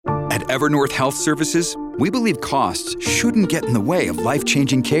At Evernorth Health Services, we believe costs shouldn't get in the way of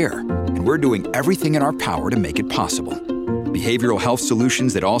life-changing care, and we're doing everything in our power to make it possible. Behavioral health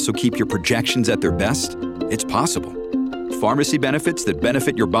solutions that also keep your projections at their best? It's possible. Pharmacy benefits that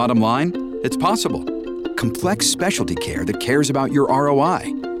benefit your bottom line? It's possible. Complex specialty care that cares about your ROI?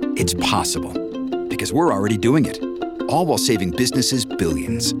 It's possible. Because we're already doing it. All while saving businesses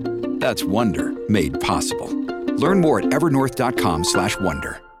billions. That's Wonder made possible. Learn more at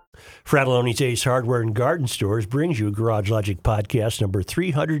evernorth.com/wonder. Fratallone's Ace Hardware and Garden Stores brings you Garage Logic Podcast number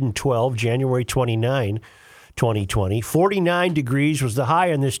 312, January 29, 2020. 49 degrees was the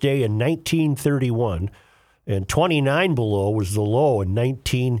high on this day in 1931, and 29 below was the low in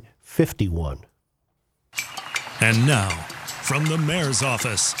 1951. And now, from the mayor's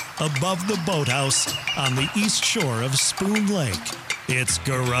office, above the boathouse, on the east shore of Spoon Lake, it's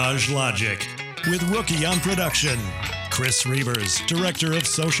Garage Logic, with Rookie on production, Chris Reavers, director of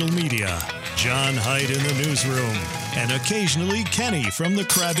social media, John Hyde in the newsroom, and occasionally Kenny from the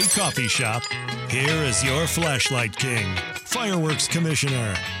Krabby Coffee Shop. Here is your flashlight king, fireworks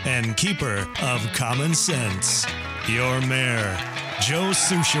commissioner, and keeper of common sense, your mayor, Joe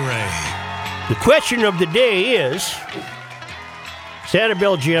Soucheray. The question of the day is,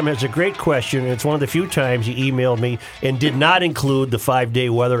 Sanibel Jim has a great question, and it's one of the few times he emailed me and did not include the 5-day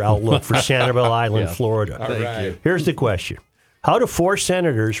weather outlook for Sanibel Island, Florida. Thank you. Here's the question. How do 4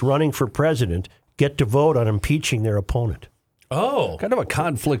 senators running for president get to vote on impeaching their opponent? Oh. Kind of a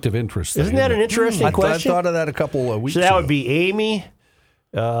conflict of interest. Isn't that an interesting question? I thought of that a couple of weeks ago. So that would be Amy,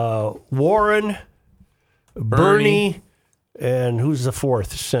 Warren, Bernie, and who's the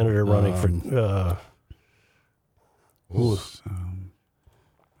 4th senator running for...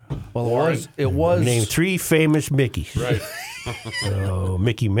 Well, it was name 3 famous Mickeys. Right.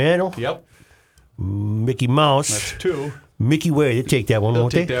 Mickey Mantle. Yep. Mickey Mouse. That's 2. Mickey Way. They take that one,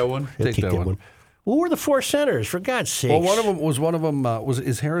 won't they? Take that one. They'll take that one. Who were the 4 senators, for God's sake? Well, one of them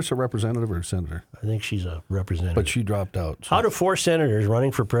is Harris a representative or a senator? I think she's a representative. But she dropped out. So. How do 4 senators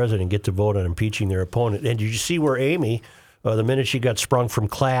running for president get to vote on impeaching their opponent? And did you see where Amy, the minute she got sprung from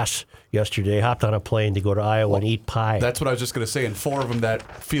class yesterday, hopped on a plane to go to Iowa and eat pie? That's what I was just going to say, and 4 of them that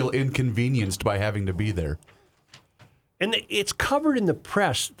feel inconvenienced by having to be there. And it's covered in the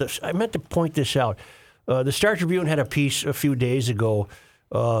press. I meant to point this out. The Star Tribune had a piece a few days ago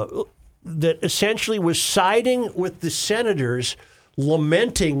that essentially was siding with the senators,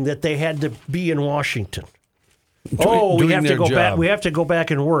 lamenting that they had to be in Washington. We have to go back. We have to go back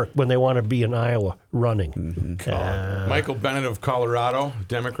and work when they want to be in Iowa running. Mm-hmm. Michael Bennett of Colorado,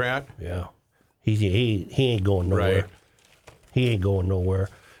 Democrat. Yeah, he ain't going nowhere. Right. He ain't going nowhere.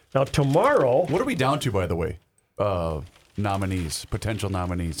 Now tomorrow, what are we down to, by the way? Potential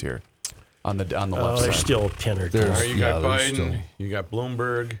nominees here on the left side. There's still 10 or 12. You got Biden. You got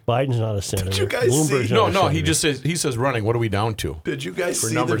Bloomberg. Biden's not a senator. Did you guys Bloomberg's see? not a No. senator. He says running. What are we down to? Did you guys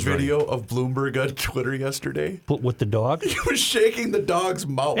see the video of Bloomberg on Twitter yesterday? With the dog? He was shaking the dog's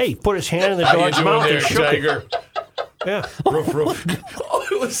mouth. Hey, he put his hand in the dog's mouth and shook Tiger? Yeah. Roof, roof. Oh,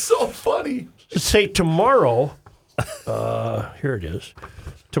 it was so funny. Say tomorrow. Here it is.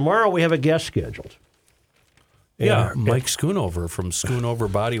 Tomorrow we have a guest scheduled. Yeah, Mike Schoonover from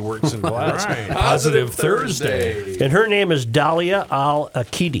Schoonover Body Works and Glass. Right. Positive Thursday. And her name is Dalia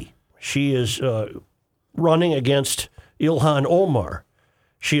Al-Akidi. She is running against Ilhan Omar.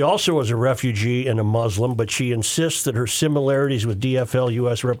 She also is a refugee and a Muslim, but she insists that her similarities with DFL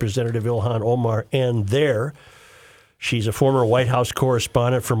U.S. Representative Ilhan Omar end there. She's a former White House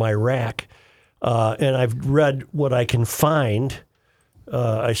correspondent from Iraq. And I've read what I can find.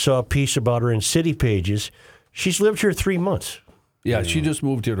 I saw a piece about her in City Pages. She's lived here 3 months. Yeah, she just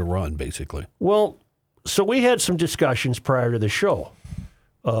moved here to run, basically. Well, so we had some discussions prior to the show.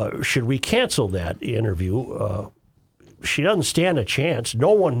 Should we cancel that interview? She doesn't stand a chance.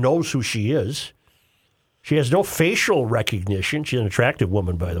 No one knows who she is. She has no facial recognition. She's an attractive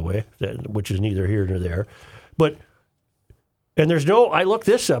woman, by the way, which is neither here nor there. And there's no, I looked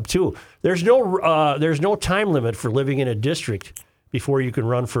this up too, there's no time limit for living in a district before you can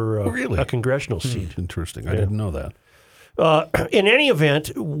run for a congressional seat. Interesting. I didn't know that. In any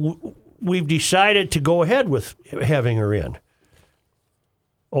event, we've decided to go ahead with having her in.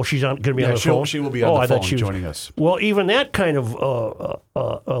 Oh, she's going to be on the phone? She will be on the phone joining us. Well, even that kind of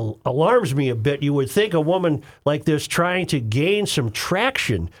alarms me a bit. You would think a woman like this trying to gain some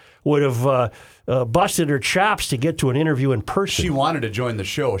traction would have busted her chops to get to an interview in person. She wanted to join the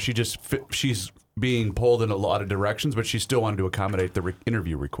show. She's being pulled in a lot of directions, but she still wanted to accommodate the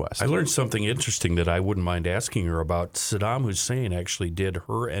interview request. I learned something interesting that I wouldn't mind asking her about. Saddam Hussein actually did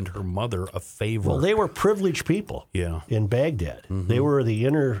her and her mother a favor. Well, they were privileged people in Baghdad. They were the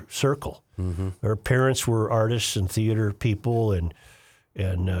inner circle. Her parents were artists and theater people, and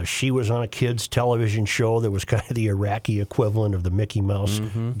she was on a kids' television show that was kind of the Iraqi equivalent of the Mickey Mouse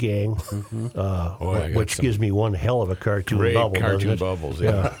gang, which gives me one hell of a cartoon Great bubble. cartoon bubbles,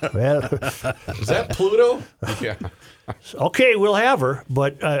 Yeah. Is that Pluto? Yeah. Okay, we'll have her,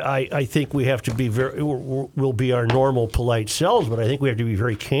 but I think we have to be we'll be our normal, polite selves, but I think we have to be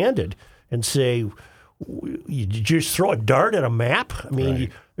very candid and say, you just throw a dart at a map? I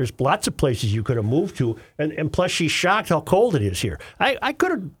mean, there's lots of places you could have moved to, and plus she's shocked how cold it is here. I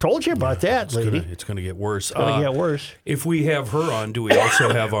could have told you about that, lady. It's going to get worse. It's going to get worse. If we have her on, do we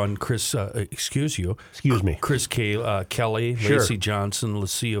also have on Chris, excuse me, Chris Kelly, Sure. Lacey Johnson,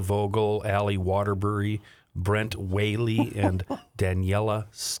 Lucia Vogel, Allie Waterbury, Brent Whaley, and Daniela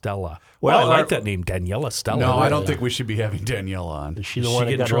Stella. Well, I like that name, Daniela Stella. No, I don't think we should be having Danielle on. Is she the one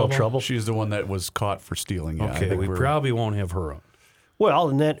that got in all trouble? She's the one that was caught for stealing. Yeah, Okay, we probably won't have her on. Well,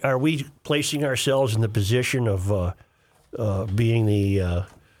 and then are we placing ourselves in the position of being the...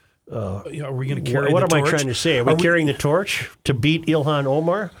 Are we going to carry what the am torch? I trying to say? Are we carrying the torch to beat Ilhan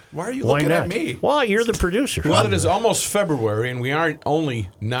Omar? Why are you looking not? at me? Well, you're the producer. Well, it is almost February, and we aren't only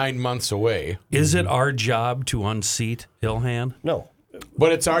 9 months away. Is it our job to unseat Ilhan? No.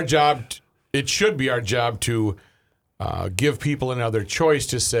 But it's our job. It should be our job to give people another choice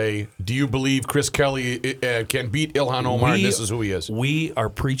to say, do you believe Chris Kelly can beat Ilhan Omar, and this is who he is? We are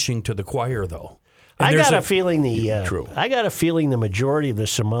preaching to the choir, though. I got a feeling the majority of the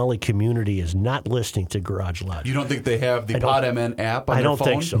Somali community is not listening to Garage Logic. You don't think they have the PodMN app on their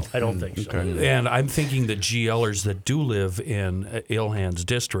phone? I don't think so. And I'm thinking the GLers that do live in Ilhan's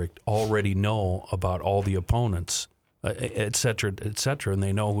district already know about all the opponents, et cetera, and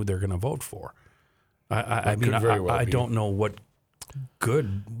they know who they're going to vote for. I mean, I don't know what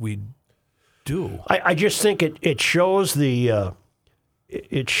good we do. I just think it shows the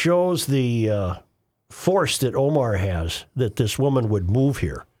force that Omar has, that this woman would move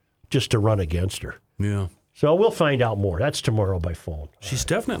here just to run against her. Yeah. So we'll find out more. That's tomorrow by phone. She's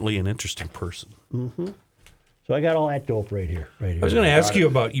definitely an interesting person. Mm-hmm. So I got all that dope right here. I was going to ask you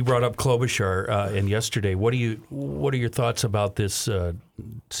about, you brought up Klobuchar and yesterday. What are your thoughts about this?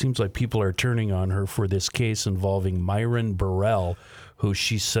 Seems like people are turning on her for this case involving Myron Burrell, who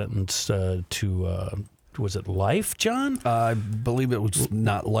she sentenced to, was it life, John? I believe it was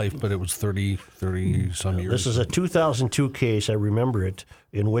not life, but it was 30 some years. This is a 2002 case, I remember it,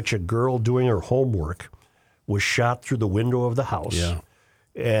 in which a girl doing her homework was shot through the window of the house. Yeah.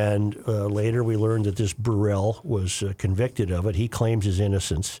 And later we learned that this Burrell was convicted of it. He claims his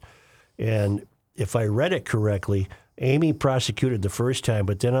innocence. And if I read it correctly, Amy prosecuted the first time,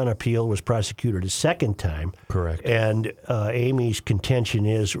 but then on appeal was prosecuted a second time. Correct. And Amy's contention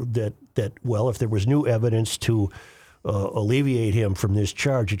is that, well, if there was new evidence to alleviate him from this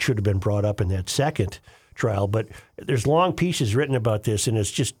charge, it should have been brought up in that second trial. But there's long pieces written about this, and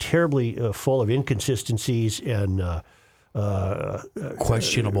it's just terribly full of inconsistencies and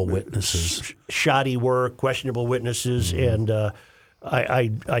questionable witnesses, shoddy work, questionable witnesses, and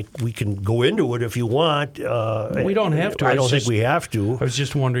we can go into it if you want. We don't have to. I don't think we have to. I was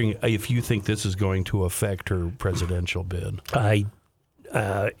just wondering if you think this is going to affect her presidential bid.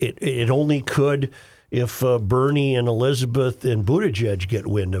 It only could if Bernie and Elizabeth and Buttigieg get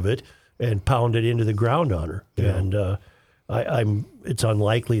wind of it and pound it into the ground on her. Yeah. And it's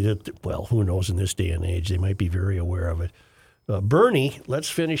unlikely that, well, who knows in this day and age, they might be very aware of it. Bernie, let's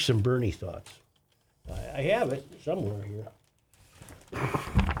finish some Bernie thoughts. I have it somewhere here.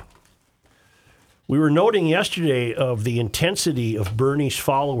 We were noting yesterday of the intensity of Bernie's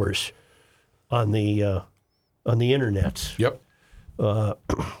followers on the internets. Yep.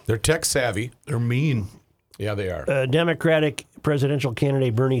 They're tech savvy. They're mean. Yeah, they are. Democratic presidential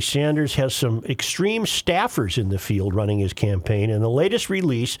candidate Bernie Sanders has some extreme staffers in the field running his campaign, and the latest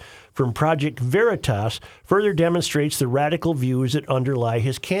release from Project Veritas further demonstrates the radical views that underlie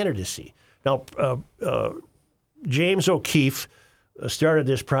his candidacy. Now, James O'Keefe started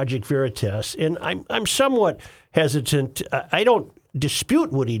this Project Veritas, and I'm somewhat hesitant. I don't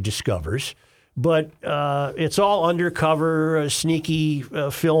dispute what he discovers, but it's all undercover, sneaky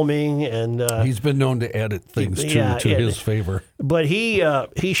filming, and he's been known to edit things to his favor. But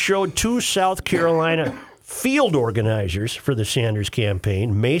he showed two South Carolina field organizers for the Sanders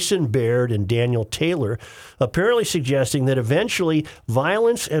campaign, Mason Baird and Daniel Taylor, apparently suggesting that eventually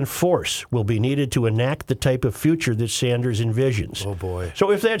violence and force will be needed to enact the type of future that Sanders envisions. Oh, boy.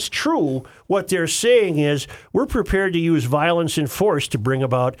 So if that's true, what they're saying is we're prepared to use violence and force to bring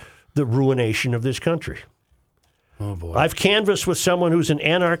about the ruination of this country. Oh, boy. I've canvassed with someone who's an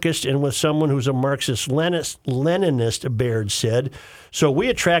anarchist and with someone who's a Marxist-Leninist, Baird said. So we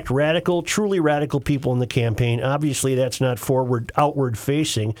attract radical, truly radical people in the campaign. Obviously, that's not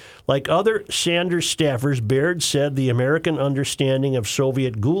outward-facing. Like other Sanders staffers, Baird said the American understanding of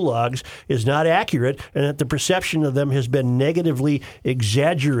Soviet gulags is not accurate and that the perception of them has been negatively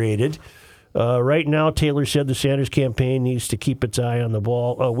exaggerated. Right now, Taylor said the Sanders campaign needs to keep its eye on the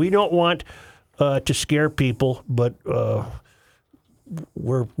ball. We don't want to scare people, but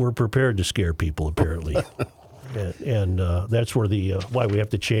we're prepared to scare people, apparently. and that's where why we have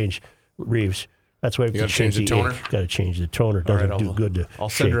to change, Reeves. That's why we have to change the toner. Got to change the toner. It doesn't do good to. I'll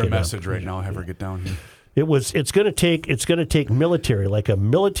send her a message right now. Have her get down here. It's going to take military, like a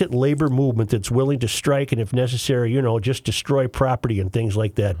militant labor movement that's willing to strike and, if necessary, just destroy property and things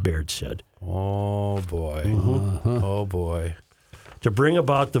like that. Baird said. Oh boy. Oh boy. To bring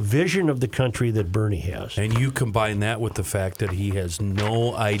about the vision of the country that Bernie has. And you combine that with the fact that he has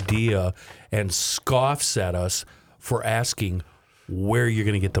no idea and scoffs at us for asking where you're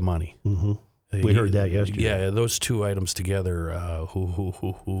going to get the money. Mm-hmm. We heard that yesterday. Yeah, those two items together,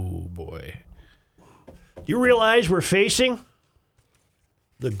 boy. You realize we're facing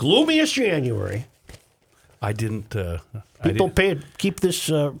the gloomiest January. I didn't. People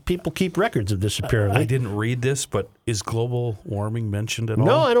keep records of this. Apparently, I didn't read this, but is global warming mentioned at all?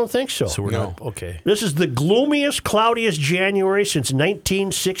 No, I don't think so. So we're not okay. This is the gloomiest, cloudiest January since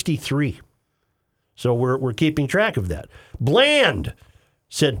 1963. So we're keeping track of that. Bland,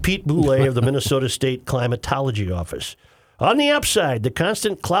 said Pete Boulay of the Minnesota State Climatology Office. On the upside, the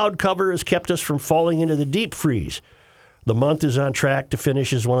constant cloud cover has kept us from falling into the deep freeze. The month is on track to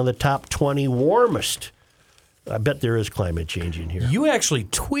finish as one of the top 20 warmest. I bet there is climate change in here. You actually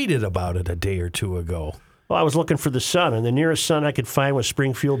tweeted about it a day or two ago. Well, I was looking for the sun, and the nearest sun I could find was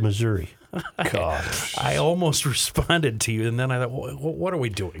Springfield, Missouri. God, I almost responded to you, and then I thought, what are we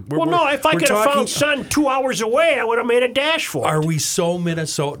doing? If I could have found sun 2 hours away, I would have made a dash for it. Are we so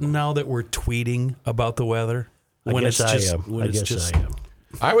Minnesotan now that we're tweeting about the weather? I guess I am.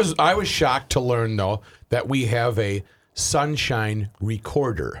 I was shocked to learn, though, that we have a sunshine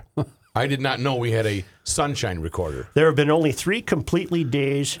recorder. I did not know we had a sunshine recorder. There have been only 3 completely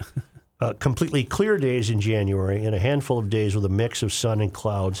clear days in January and a handful of days with a mix of sun and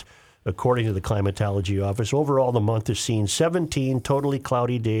clouds, according to the Climatology Office. Overall, the month has seen 17 totally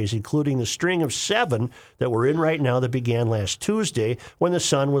cloudy days, including the string of 7 that we're in right now that began last Tuesday when the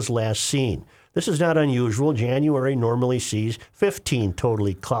sun was last seen. This is not unusual. January normally sees 15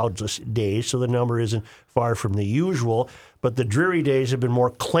 totally cloudless days, so the number isn't far from the usual. But the dreary days have been more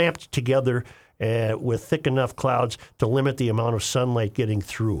clamped together with thick enough clouds to limit the amount of sunlight getting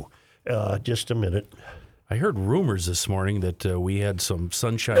through. Just a minute. I heard rumors this morning that we had some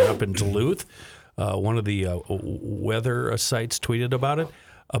sunshine up in Duluth. One of the weather sites tweeted about it.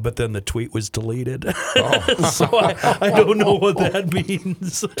 But then the tweet was deleted. So I don't know what that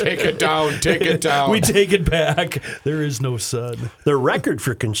means. Take it down. We take it back. There is no sun. The record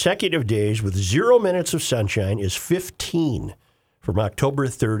for consecutive days with 0 minutes of sunshine is 15 from October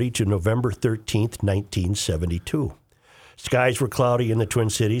 30 to November 13th, 1972. Skies were cloudy in the Twin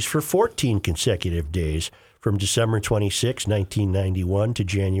Cities for 14 consecutive days from December 26, 1991 to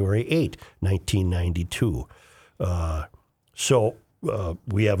January 8, 1992.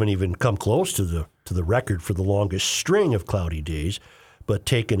 We haven't even come close to the record for the longest string of cloudy days, but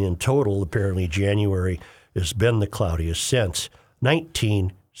taken in total, apparently January has been the cloudiest since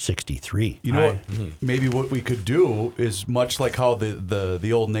 1963. You know what? Maybe what we could do is much like how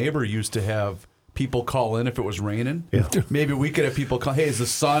the old neighbor used to have people call in if it was raining. Yeah. Maybe we could have people call, hey, is the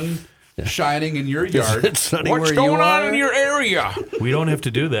sun shining in your yard? It's sunny What's where going you on are? in your area? We don't have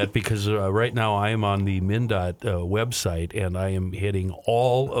to do that because right now I am on the MnDOT website and I am hitting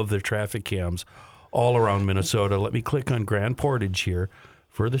all of the traffic cams all around Minnesota. Let me click on Grand Portage here.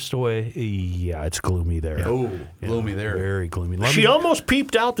 Furthest away, yeah, it's gloomy there. Oh, gloomy there. Very gloomy. She almost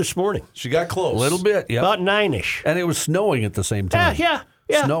peeped out this morning, She got close. A little bit, yeah. about 9-ish. And it was snowing at the same time. Yeah.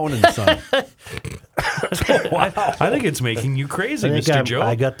 Snowing in the sun. I think it's making you crazy, I think Mr. Joe.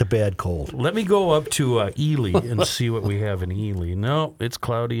 I got the bad cold. Let me go up to Ely and see what we have in Ely. No, it's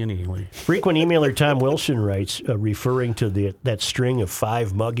cloudy in Ely. Frequent emailer Tom Wilson writes, referring to that string of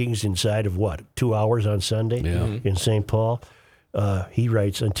 5 muggings inside of 2 hours on Sunday in St. Paul. He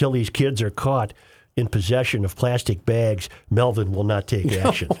writes, until these kids are caught, in possession of plastic bags, Melvin will not take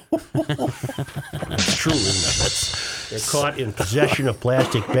action. It's true, isn't it? They're caught in possession of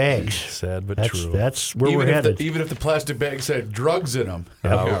plastic bags. Sad but That's, true. that's where we're headed. Even if the plastic bags had drugs in them.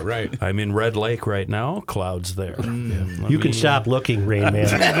 Yeah, right. I'm in Red Lake right now. Clouds there. You can stop looking, Rain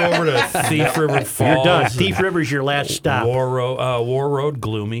Man. Go over to Thief River Falls. You're done. Thief River's your last stop. War Road,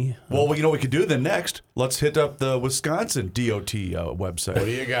 gloomy. Well, you know what we could do then next? Let's hit up the Wisconsin DOT website. What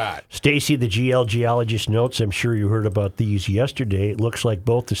do you got? Stacy, the GL geologist, notes, I'm sure you heard about these yesterday. It looks like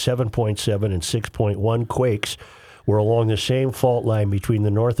both the 7.7 and 6.1 quakes were along the same fault line between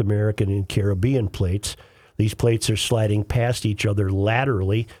the North American and Caribbean plates. These plates are sliding past each other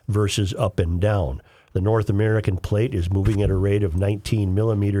laterally versus up and down. The North American plate is moving at a rate of 19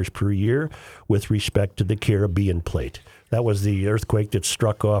 millimeters per year with respect to the Caribbean plate. That was the earthquake that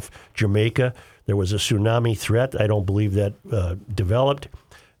struck off Jamaica. There was a tsunami threat. I don't believe that developed.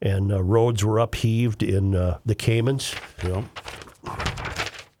 And roads were upheaved in the Caymans. Yep.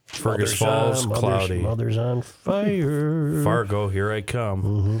 Fergus Falls, cloudy. Mother's on fire. Fargo, here I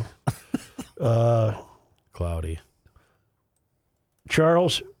come. Cloudy.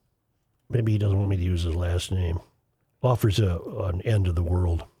 Charles, maybe he doesn't want me to use his last name, offers an end of the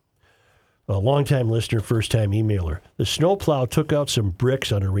world. A longtime listener, first-time emailer. The snowplow took out some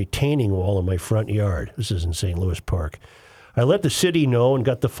bricks on a retaining wall in my front yard. This is in St. Louis Park. I let the city know and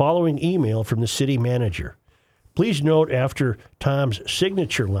got the following email from the city manager. Please note after Tom's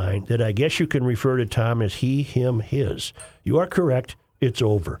signature line that I guess you can refer to Tom as he, him, his. You are correct. It's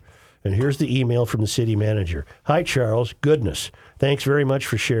over. And here's the email from the city manager. Hi, Charles. Goodness. Thanks very much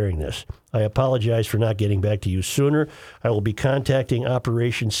for sharing this. I apologize for not getting back to you sooner. I will be contacting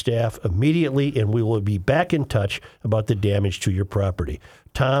operations staff immediately, and we will be back in touch about the damage to your property.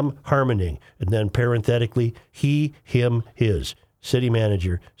 Tom Harmoning, and then parenthetically, he, him, his. City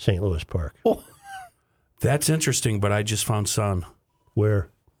manager, St. Louis Park. Oh, that's interesting, but I just found some. Where?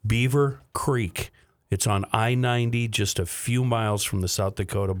 Beaver Creek. It's on I-90, just a few miles from the South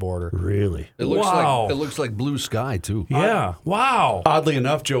Dakota border. Really? It looks Wow. like it looks like blue sky too. Yeah. Wow. Oddly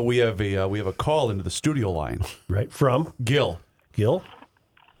enough, Joe, we have a call into the studio line. Right. From? Gil. Gil?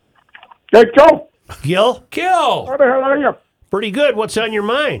 Hey, Joe. Gil? Kill. How the hell are you? Pretty good. What's on your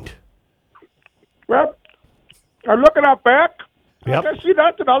mind? Well, I'm looking out back. Yep. I can't see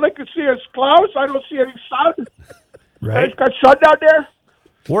nothing. All I can see is clouds. I don't see any sun. Right. It's got sun down there.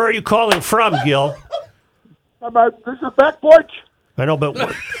 Where are you calling from, Gil? This is back porch. I know, but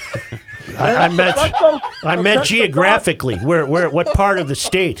I meant geographically. Where? What part of the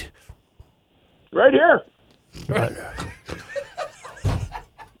state? Right here.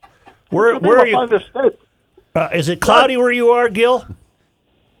 Where are you? On the state. Is it cloudy where you are, Gil?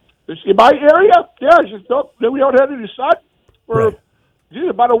 In my area? Yeah, we don't have any sun for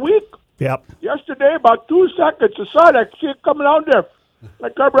about a week. Yep. Yesterday, about 2 seconds of sun. I see it coming down there. I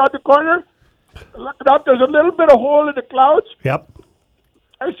come around the corner, looking up, there's a little bit of hole in the clouds. Yep.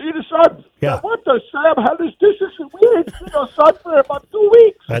 I see the sun. Yeah. What the Sam? How does this? We ain't seen no sun for about 2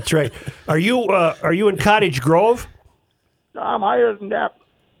 weeks. That's right. Are you in Cottage Grove? I'm higher than that.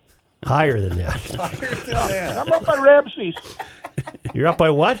 Higher than that. I'm up by Ramses. You're up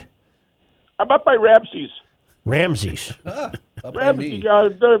by what? I'm up by Ramses. Ramses. Up by Ramses, me.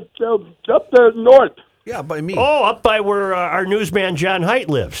 up the north. Yeah, by me. Oh, up by where our newsman John Haidt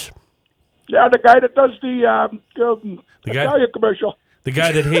lives. Yeah, the guy that does the guy- Italian commercial. The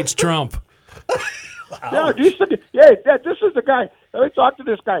guy that hates Trump. Yeah, this is the guy. Let me talk to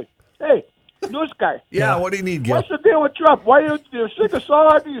this guy. Hey, news guy. Yeah, what do you need, Gil? What's the deal with Trump? Why you sing a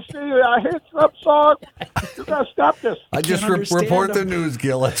song? You say I hate Trump song? You gotta stop this. I just Can't understand report the him. news,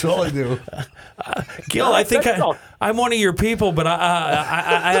 Gil. That's all I do. Gil, I think so. I'm one of your people, but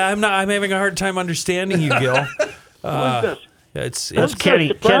I'm not. I'm having a hard time understanding you, Gil. What's this? That's Kenny.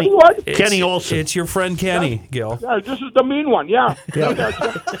 the crabby one? Kenny Olson. It's your friend Kenny, Gil. Yeah, this is the mean one. Yeah. Yeah.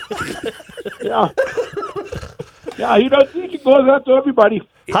 Yeah, he goes after everybody.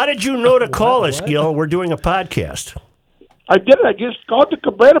 How did you know to call us, Gil? We're doing a podcast. I did it. I just called to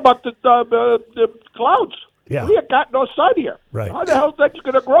complain about the clouds. Yeah. We ain't got no sun here. Right. How the hell is that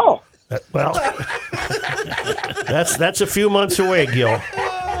going to grow? Well, that's a few months away, Gil.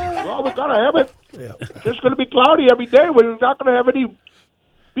 Well, we're going to have it. Yeah. It's going to be cloudy every day. We're not going to have any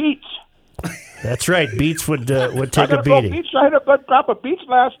beets. That's right. Beets would take I a gotta grow beating. beets. I had a good crop of beets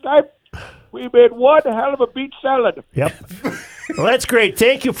last time. We made one hell of a beet salad. Yep. Well, that's great.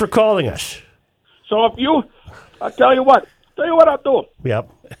 Thank you for calling us. So I'll tell you what I'll do. Yep.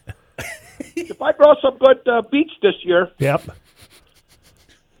 If I grow some good beets this year, Yep.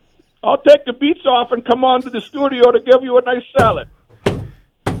 I'll take the beets off and come on to the studio to give you a nice salad.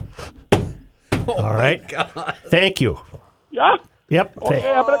 All right. Thank you. Yeah? Yep.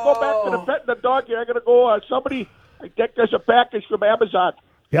 Okay, I'm going to go back to the pet and the dog here. I'm going to go, I think there's a package from Amazon.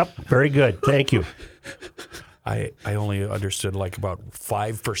 Yep. Very good. Thank you. I only understood like about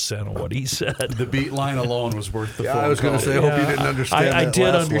 5% of what he said. The beat line alone was worth the Yeah, phone I was going to call. say, I hope you didn't understand I that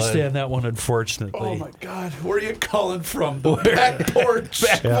did last understand that one, unfortunately. Oh my God, where are you calling from? The back porch.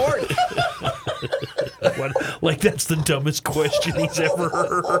 Back porch. Like that's the dumbest question he's ever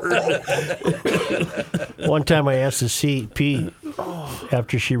heard. One time I asked the CP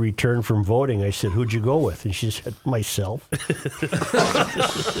after she returned from voting, I said, "Who'd you go with?" And she said, "Myself."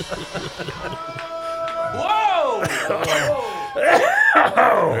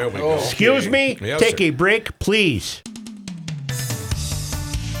 There we go. Excuse me. Yes, Take sir. a break, please.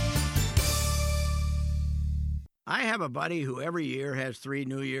 I have a buddy who every year has 3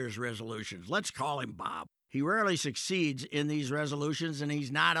 New Year's resolutions. Let's call him Bob. He rarely succeeds in these resolutions, and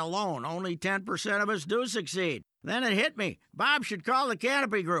he's not alone. Only 10% of us do succeed. Then it hit me. Bob should call the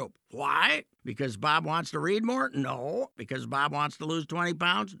Canopy Group. Why? Because Bob wants to read more? No. Because Bob wants to lose 20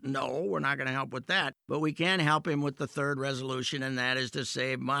 pounds? No, we're not going to help with that. But we can help him with the third resolution, and that is to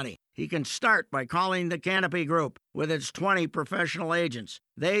save money. He can start by calling the Canopy Group with its 20 professional agents.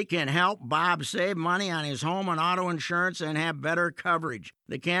 They can help Bob save money on his home and auto insurance and have better coverage.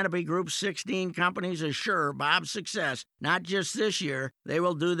 The Canopy Group's 16 companies assure Bob's success, not just this year. They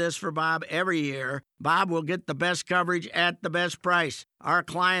will do this for Bob every year. Bob will get the best coverage at the best price. Our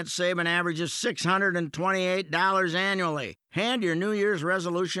clients save an average of $628 annually. Hand your New Year's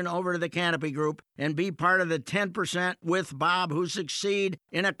resolution over to the Canopy Group and be part of the 10% with Bob who succeed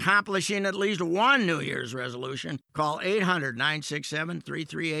in accomplishing at least one New Year's resolution. Call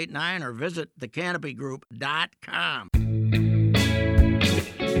 800-967-3389 or visit thecanopygroup.com.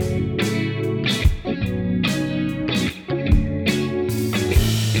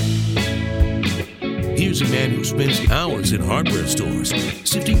 Here's a man who spends hours in hardware stores,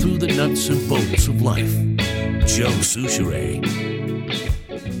 sifting through the nuts and bolts of life. Joe Soucheray.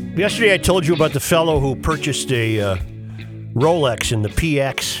 Yesterday I told you about the fellow who purchased a Rolex in the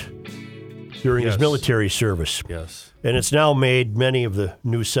PX during his military service. Yes. And it's now made many of the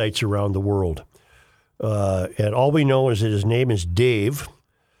news sites around the world. And all we know is that his name is Dave.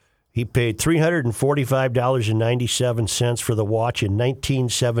 He paid $345.97 for the watch in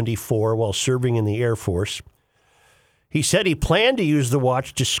 1974 while serving in the Air Force. He said he planned to use the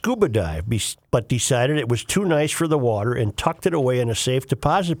watch to scuba dive, but decided it was too nice for the water and tucked it away in a safe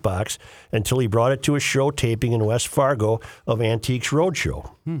deposit box until he brought it to a show taping in West Fargo of Antiques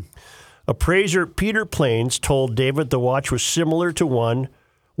Roadshow. Appraiser Peter Plains told David the watch was similar to one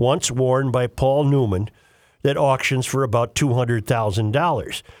once worn by Paul Newman that auctions for about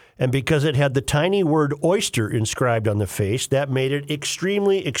 $200,000. And because it had the tiny word oyster inscribed on the face, that made it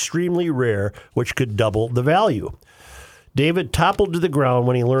extremely, extremely rare, which could double the value. David toppled to the ground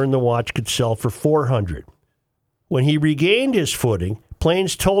when he learned the watch could sell for $400,000. When he regained his footing,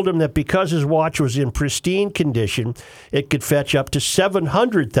 Plains told him that because his watch was in pristine condition, it could fetch up to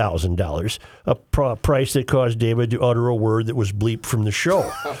 $700,000, a price that caused David to utter a word that was bleeped from the show.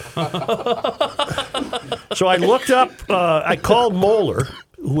 So I looked up, I called Moeller,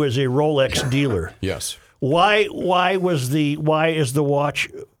 who is a Rolex dealer. Yes. Why is the watch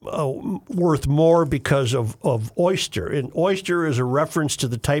worth more because of oyster? And oyster is a reference to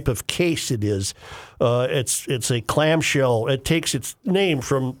the type of case it is. It's a clamshell. It takes its name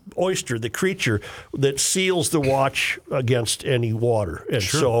from oyster, the creature that seals the watch against any water. And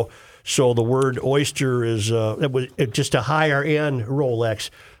so the word oyster is it's just a higher end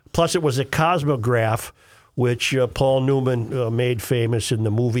Rolex. Plus, it was a Cosmograph, which Paul Newman made famous in the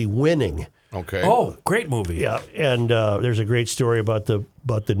movie Winning. Okay. Oh, great movie. Yeah, and there's a great story about the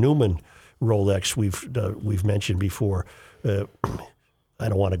Newman Rolex we've mentioned before. I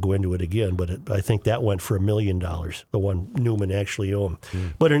don't want to go into it again, but I think that went for $1 million, the one Newman actually owned.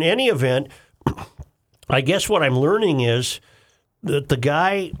 But in any event, I guess what I'm learning is that the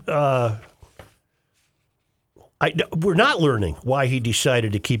guy. We're not learning why he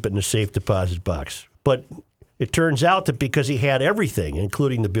decided to keep it in a safe deposit box, but it turns out that because he had everything,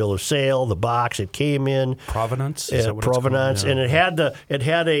 including the bill of sale, the box it came in, Provenance, is that what it's provenance, called? Yeah. and it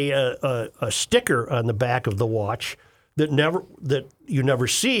had a sticker on the back of the watch that you never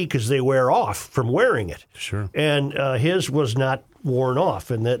see because they wear off from wearing it. Sure. And his was not worn off,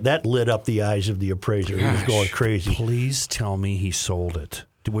 and that lit up the eyes of the appraiser. He was going crazy. Please tell me he sold it.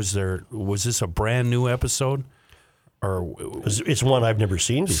 Was this a brand new episode? Or It's one I've never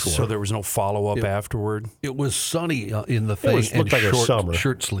seen before. so there was no follow-up afterward? It was sunny in the thing looked like a summer.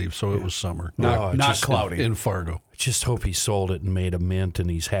 shirt sleeve, so it was summer. Not cloudy. In Fargo. just hope he sold it and made a mint and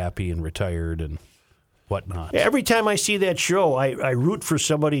he's happy and retired and whatnot. Every time I see that show, I root for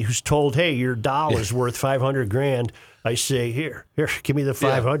somebody who's told, "Hey, your doll is worth $500,000." I say, "Here, give me the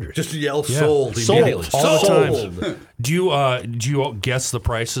 500." Just yell sold Sold. immediately. All the Sold. Do you guess the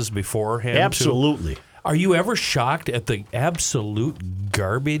prices beforehand? too? Absolutely. Are you ever shocked at the absolute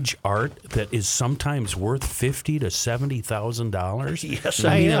garbage art that is sometimes worth $50,000 to $70,000? Yes,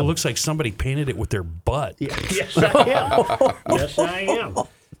 I am. It looks like somebody painted it with their butt. Yes, I am. Yes, I am.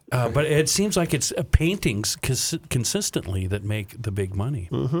 But it seems like it's paintings consistently that make the big money.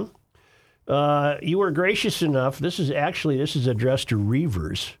 You were gracious enough. This is addressed to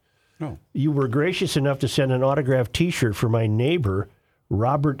Reavers. Oh. You were gracious enough to send an autographed T-shirt for my neighbor,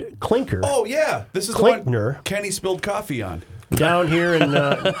 Robert Klinker. Oh, yeah. This is the Klinkner. one Kenny spilled coffee on. Down here in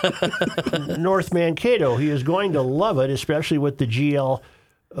North Mankato. He is going to love it, especially with the GL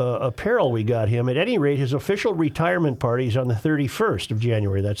apparel we got him. At any rate, his official retirement party is on the 31st of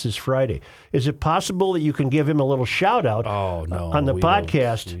January. That's this Friday. Is it possible that you can give him a little shout-out on the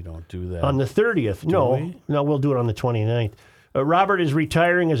podcast? We don't do that. On the 30th. No, we'll do it on the 29th. Robert is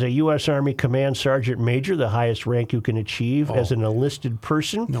retiring as a U.S. Army Command Sergeant Major, the highest rank you can achieve as an enlisted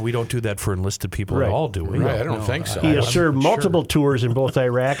person. No, we don't do that for enlisted people Right. at all, do we? Right, I don't think so. He has served multiple tours in both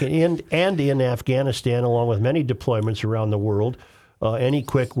Iraq and in Afghanistan, along with many deployments around the world. Any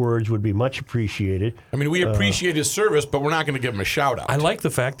quick words would be much appreciated. I mean, we appreciate his service, but we're not going to give him a shout out. I like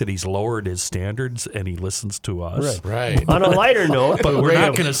the fact that he's lowered his standards and he listens to us. Right. On a lighter note, But we're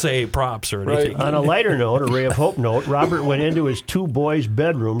not going to say props or anything. On a lighter note, a ray of hope note, Robert went into his two boys'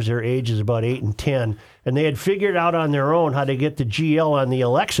 bedrooms. Their age is about 8 and 10, and they had figured out on their own how to get the GL on the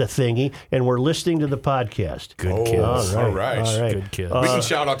Alexa thingy, and were listening to the podcast. Good kids. All right. Good kids. We can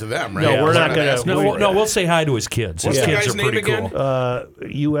shout out to them, right? No, we're not gonna- ask- No, we'll say hi to his kids. His What's the kids guy's are name pretty again? cool.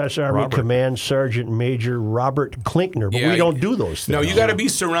 U.S. Army Command Sergeant Major Robert Klinkner, but Yeah, we don't do those things. No, you got to be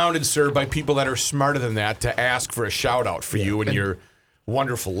surrounded, sir, by people that are smarter than that to ask for a shout out for you and your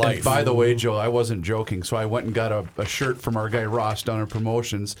wonderful life. And by the way, Joe, I wasn't joking. So I went and got a shirt from our guy Ross down in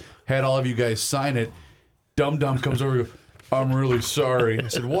promotions, had all of you guys sign it. Dum Dum comes over and goes, "I'm really sorry." I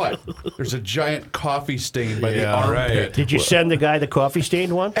said, "What?" "There's a giant coffee stain by the armpit." Did you send the guy the coffee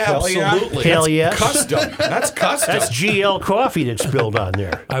stained one? Absolutely. Hell yes. Custom. That's custom. That's GL coffee that spilled on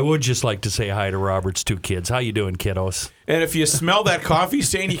there. I would just like to say hi to Robert's two kids. How you doing, kiddos? And if you smell that coffee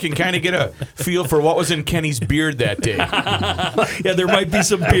stain, you can kind of get a feel for what was in Kenny's beard that day. Yeah, there might be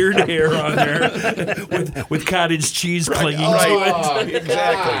some beard hair on there with cottage cheese clinging to it. Oh,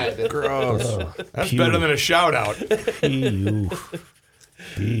 exactly. Gross. That's better than a shout out.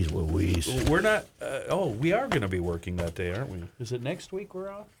 Jeez Louise. We're not. We are going to be working that day, aren't we? Is it next week we're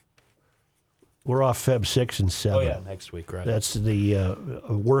off? We're off Feb 6 and 7. Oh yeah, next week, right? That's the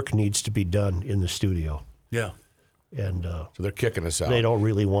work needs to be done in the studio. Yeah. And So they're kicking us out. they don't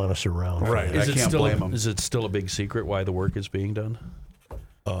really want us around. Right. I can't blame them. Is it still a big secret why the work is being done?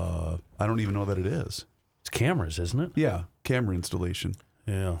 I don't even know that it is. It's cameras, isn't it? Yeah, camera installation.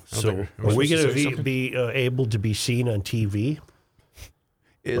 Yeah. So Are we going to be able to be seen on TV?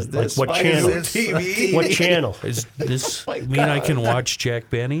 Is Like this what channel? TV? What channel? Does this mean I can watch Jack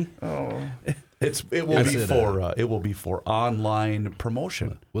Benny? It will be for online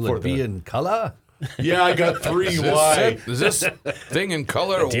promotion. Will for it be in color? Yeah, I got 3. Why? Is this thing in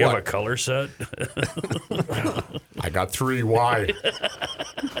color or Do you have a what? color set? I got 3. Why?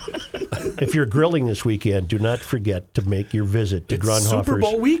 If you're grilling this weekend, do not forget to make your visit to Super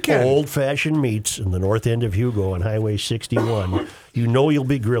Bowl Grunhofer's weekend. Old Fashioned Meats in the north end of Hugo on Highway 61. You know you'll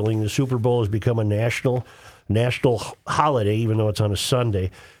be grilling. The Super Bowl has become a national holiday, even though it's on a Sunday.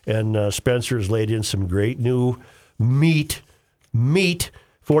 And Spencer has laid in some great new meat,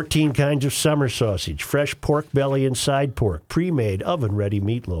 14 kinds of summer sausage, fresh pork belly and side pork, pre-made oven-ready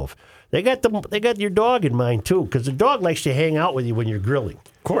meatloaf. They got your dog in mind too, because the dog likes to hang out with you when you're grilling.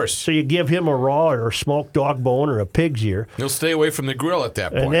 Of course. So you give him a raw or smoked dog bone or a pig's ear. He'll stay away from the grill at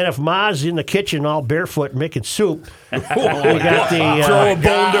that point. And then if Ma's in the kitchen all barefoot making soup, we got the Throw a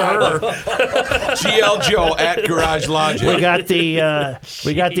bone to her. GL Joe at Garage Logic. we got the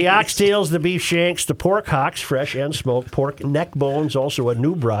oxtails, the beef shanks, the pork hocks, fresh and smoked, pork neck bones, also a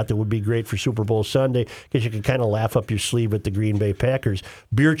new brat that would be great for Super Bowl Sunday because you can kind of laugh up your sleeve at the Green Bay Packers.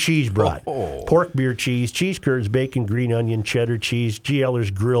 Beer cheese brat, pork beer cheese, cheese curds, bacon, green onion, cheddar cheese.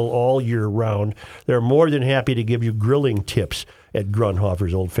 GLers grill all year round. They're more than happy to give you grilling tips at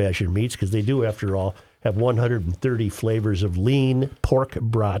Grunhofer's Old Fashioned Meats because they do, after all, have 130 flavors of lean pork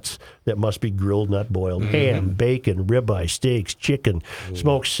brats that must be grilled, not boiled. Ham, bacon, ribeye, steaks, chicken,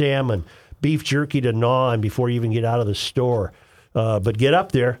 smoked salmon, beef jerky to gnaw on before you even get out of the store. But get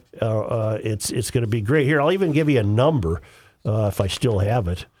up there. It's going to be great. Here, I'll even give you a number if I still have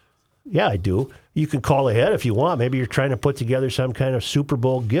it. Yeah, I do. You can call ahead if you want. Maybe you're trying to put together some kind of Super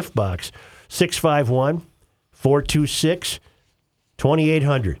Bowl gift box.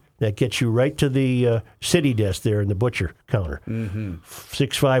 651-426-2800. That gets you right to the city desk there in the butcher counter.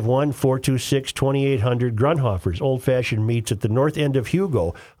 651-426-2800. Grunhofer's Old Fashioned Meats at the north end of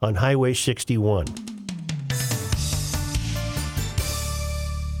Hugo on Highway 61.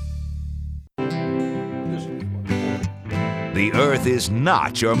 The earth is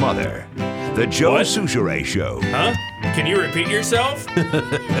not your mother. The Joe Souchere Show. Huh? Can you repeat yourself?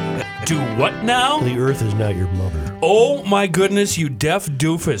 Do what now? The earth is not your mother. Oh my goodness, you deaf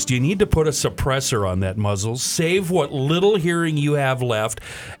doofus. You need to put a suppressor on that muzzle. Save what little hearing you have left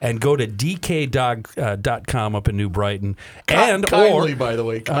and go to dkdog.com up in New Brighton. Kindly, by the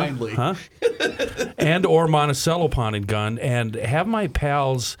way, kindly. And or Monticello Pawn and Gun, and have my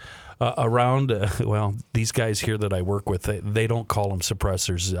pals around, these guys here that I work with, they don't call them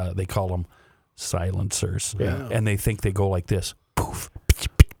suppressors. They call them silencers. Yeah. And they think they go like this. Poof,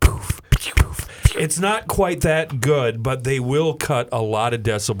 poof, poof. It's not quite that good, but they will cut a lot of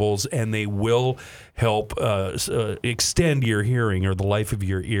decibels, and they will help extend your hearing or the life of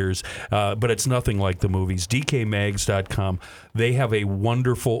your ears. But it's nothing like the movies. DKMags.com, they have a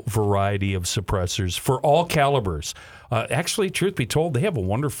wonderful variety of suppressors for all calibers. Actually, truth be told, they have a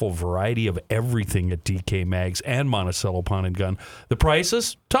wonderful variety of everything at DK Mags and Monticello Pawn and Gun. The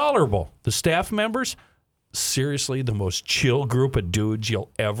prices, tolerable. The staff members, seriously, the most chill group of dudes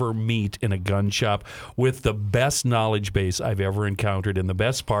you'll ever meet in a gun shop with the best knowledge base I've ever encountered. And the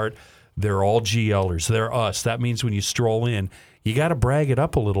best part, they're all GLers. They're us. That means when you stroll in, you got to brag it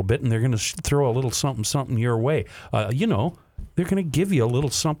up a little bit, and they're going to throw a little something your way. They're going to give you a little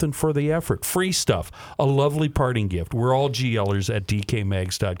something for the effort. Free stuff. A lovely parting gift. We're all GLers at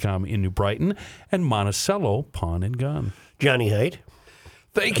DKMags.com in New Brighton and Monticello Pawn and Gun. Johnny Height.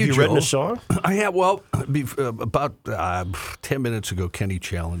 Thank you, Have you Joe. written a song? I have. Well, about 10 minutes ago, Kenny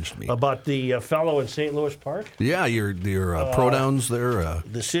challenged me. About the fellow in St. Louis Park? Yeah, your pronouns there.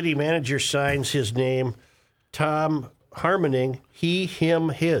 The city manager signs his name, Tom Harmoning, he, him,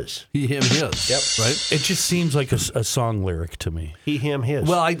 his. He, him, his. Yep. Right? It just seems like a song lyric to me. He, him, his.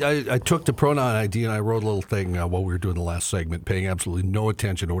 Well, I took the pronoun ID and I wrote a little thing while we were doing the last segment, paying absolutely no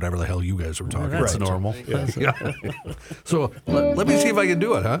attention to whatever the hell you guys were talking That's about. normal. Yeah. So let me see if I can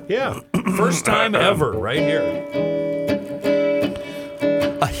do it, huh? Yeah. First time ever, right here.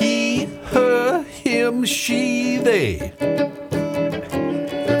 He, her, him, she, they.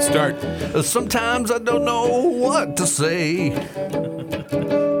 Good start. Sometimes I don't know what to say.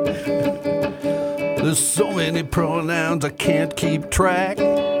 There's so many pronouns I can't keep track.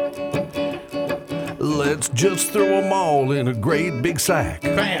 Let's just throw them all in a great big sack.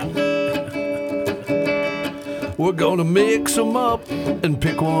 Bam. We're gonna mix them up and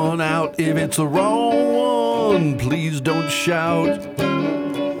pick one out. If it's the wrong one, please don't shout.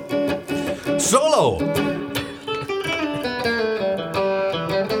 Solo!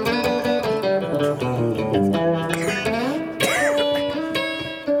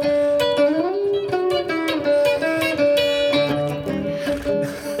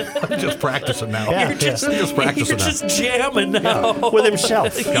 Practicing now. Yeah, You're just practicing You're now. just jamming now. With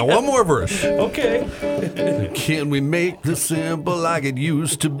himself. Got one more verse. Okay. Can we make this simple like it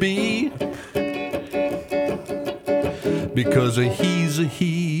used to be? Because a he's a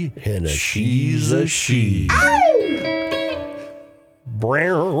he And a she's a she.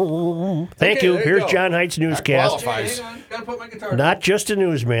 Brown. Thank Okay, you. there you Here's go. John Height's newscast. Qualifies. Gotta put my guitar. Not just a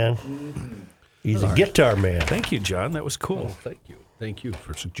newsman. He's a guitar man. Thank you, John. That was cool. Thank you. Thank you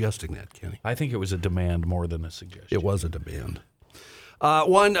for suggesting that, Kenny. I think it was a demand more than a suggestion. It was a demand.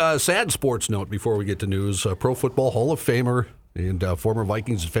 One sad sports note before we get to news. Pro Football Hall of Famer and former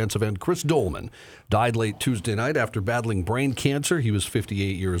Vikings defensive end Chris Dolman died late Tuesday night after battling brain cancer. He was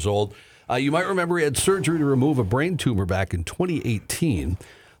 58 years old. You might remember he had surgery to remove a brain tumor back in 2018.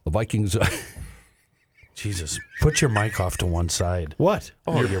 The Vikings... Jesus, put your mic off to one side. What?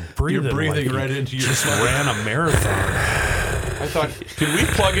 Oh, you're breathing. You're breathing like right you into your just stomach. ran a marathon. I thought, can we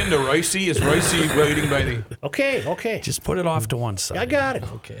plug into Ricey? Is Ricey waiting by the... Okay. Just put it off to one side. I got it.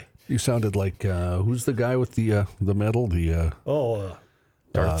 Okay. You sounded like, who's the guy with the medal? Oh,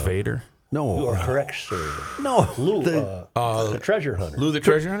 Darth Vader. No. You are correct, sir. No. Lou, the treasure hunter. Lou the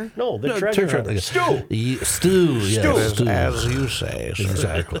treasure hunter? No, the treasure hunter. Stu. Stu, yes. Stu. As you say. Sir.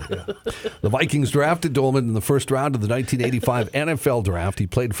 Exactly. The Vikings drafted Dolman in the first round of the 1985 NFL draft. He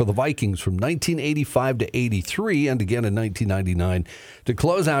played for the Vikings from 1985 to 83 and again in 1999. To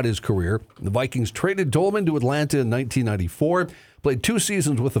close out his career, the Vikings traded Dolman to Atlanta in 1994. Played 2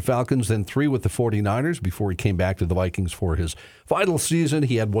 seasons with the Falcons, then 3 with the 49ers before he came back to the Vikings for his final season.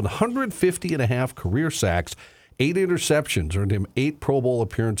 He had 150.5 career sacks, 8 interceptions, earned him 8 Pro Bowl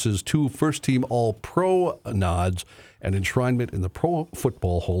appearances, 2 first-team All-Pro nods, and enshrinement in the Pro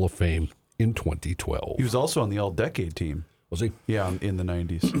Football Hall of Fame in 2012. He was also on the All-Decade team. Was he? Yeah, in the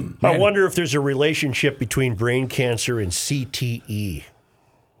 90s. I wonder if there's a relationship between brain cancer and CTE.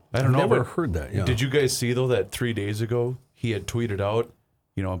 I don't know. Never but heard that. Yeah. Did you guys see, though, that 3 days ago he had tweeted out,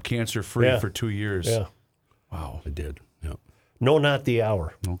 I'm cancer-free for 2 years. Yeah. Wow. I did. Yeah. No, not the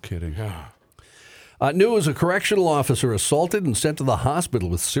hour. No kidding. News, a correctional officer assaulted and sent to the hospital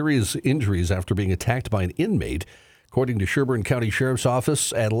with serious injuries after being attacked by an inmate. According to Sherburne County Sheriff's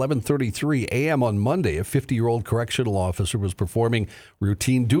Office, at 11:33 a.m. on Monday, a 50-year-old correctional officer was performing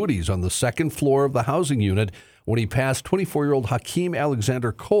routine duties on the second floor of the housing unit when he passed 24-year-old Hakeem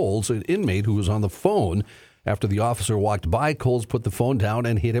Alexander Coles, an inmate who was on the phone. After the officer walked by, Coles put the phone down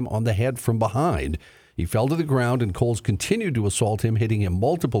and hit him on the head from behind. He fell to the ground, and Coles continued to assault him, hitting him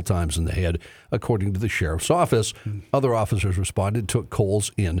multiple times in the head, according to the sheriff's office. Other officers responded, took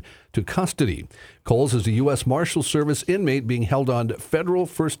Coles into custody. Coles is a U.S. Marshal Service inmate being held on federal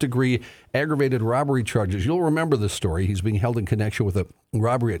first-degree aggravated robbery charges. You'll remember this story. He's being held in connection with a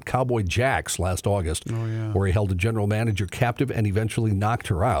robbery at Cowboy Jack's last August, where he held a general manager captive and eventually knocked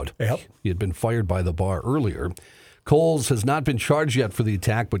her out. Yep. He had been fired by the bar earlier. Coles has not been charged yet for the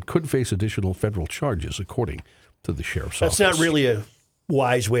attack, but could face additional federal charges, according to the sheriff's office. That's not really a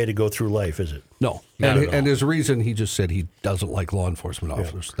wise way to go through life, is it? No. And his reason, he just said he doesn't like law enforcement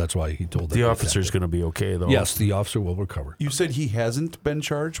officers. Yeah. That's why he told them. The officer's going to be okay, though. Yes, the officer will recover. You said he hasn't been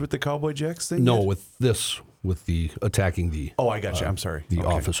charged with the Cowboy Jacks thing? No, yet? with the attacking the. Oh, I got you. I'm sorry. The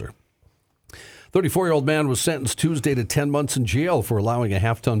officer. 34-year-old man was sentenced Tuesday to 10 months in jail for allowing a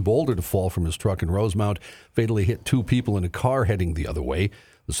half-ton boulder to fall from his truck in Rosemount, fatally hit 2 people in a car heading the other way.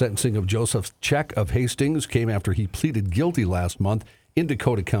 The sentencing of Joseph Check of Hastings came after he pleaded guilty last month in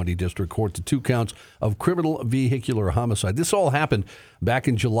Dakota County District Court to 2 counts of criminal vehicular homicide. This all happened back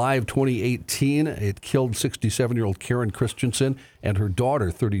in July of 2018. It killed 67-year-old Karen Christensen and her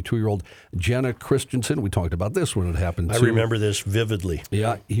daughter, 32-year-old Jenna Christensen. We talked about this when it happened, too. I remember this vividly.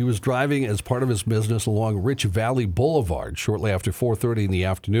 Yeah, he was driving as part of his business along Rich Valley Boulevard. Shortly after 4:30 in the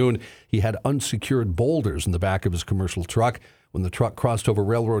afternoon, he had unsecured boulders in the back of his commercial truck. When the truck crossed over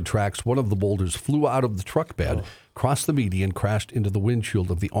railroad tracks, one of the boulders flew out of the truck bed, crossed the median, crashed into the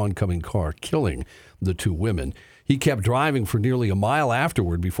windshield of the oncoming car, killing the 2 women. He kept driving for nearly a mile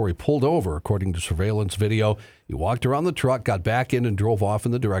afterward before he pulled over, according to surveillance video. He walked around the truck, got back in, and drove off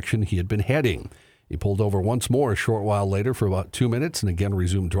in the direction he had been heading. He pulled over once more a short while later for about 2 minutes and again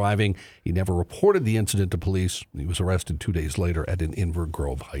resumed driving. He never reported the incident to police. He was arrested 2 days later at an Inver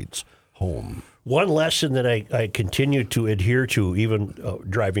Grove Heights home. One lesson that I continue to adhere to, even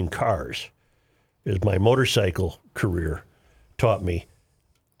driving cars, is my motorcycle career taught me,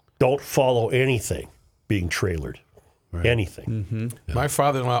 don't follow anything being trailered. Right. Anything. Mm-hmm. Yeah. My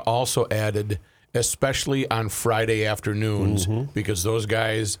father-in-law also added, especially on Friday afternoons, because those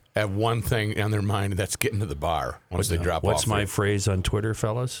guys have one thing on their mind, that's getting to the bar once they drop off. What's my phrase on Twitter,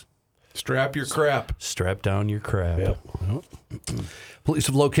 fellas? Strap your crap. Strap down your crap. Yep. Police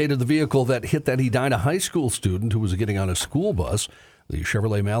have located the vehicle that hit that Edina High School student who was getting on a school bus. The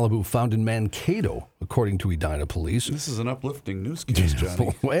Chevrolet Malibu found in Mankato, according to Edina police. This is an uplifting news case,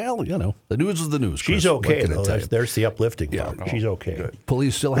 Johnny. Well, the news is the news. She's okay, though. There's the uplifting part. She's okay. Good.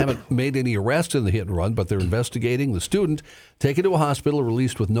 Police still haven't made any arrests in the hit and run, but they're investigating. The student, taken to a hospital,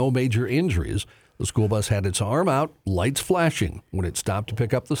 released with no major injuries. The school bus had its arm out, lights flashing, when it stopped to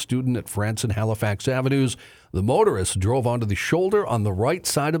pick up the student at France and Halifax Avenues. The motorist drove onto the shoulder on the right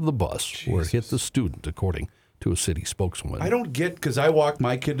side of the bus, where it hit the student, according to a city spokeswoman. I don't get, because I walk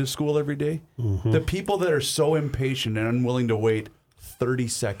my kid to school every day, the people that are so impatient and unwilling to wait 30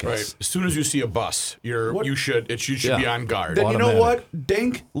 seconds. Right. As soon as you see a bus, you should be on guard. Then you know what?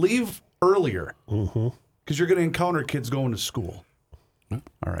 Dink, leave earlier. Because you're going to encounter kids going to school.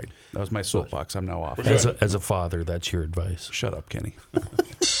 All right. That was my soapbox. I'm now off. As a father, that's your advice. Shut up, Kenny.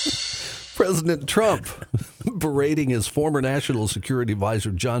 President Trump berating his former national security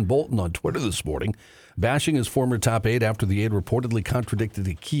advisor John Bolton on Twitter this morning, bashing his former top aide after the aide reportedly contradicted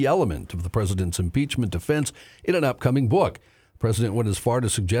a key element of the president's impeachment defense in an upcoming book. President went as far to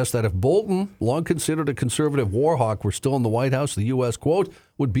suggest that if Bolton, long considered a conservative war hawk, were still in the White House, the U.S., quote,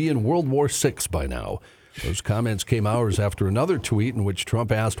 would be in World War VI by now. Those comments came hours after another tweet in which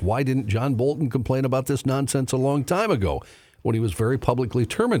Trump asked, why didn't John Bolton complain about this nonsense a long time ago when he was very publicly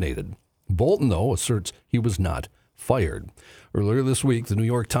terminated? Bolton, though, asserts he was not fired. Earlier this week, the New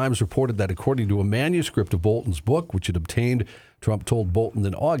York Times reported that according to a manuscript of Bolton's book, which it obtained, Trump told Bolton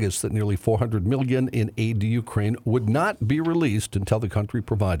in August that nearly $400 million in aid to Ukraine would not be released until the country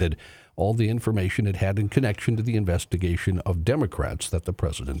provided all the information it had in connection to the investigation of Democrats that the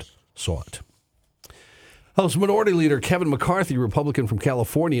president sought. House Minority Leader Kevin McCarthy, Republican from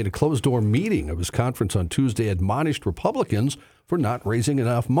California, at a closed-door meeting of his conference on Tuesday admonished Republicans for not raising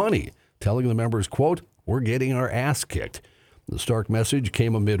enough money, telling the members, quote, we're getting our ass kicked. The stark message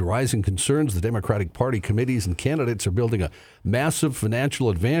came amid rising concerns the Democratic Party committees and candidates are building a massive financial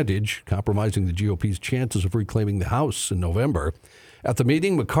advantage, compromising the GOP's chances of reclaiming the House in November. At the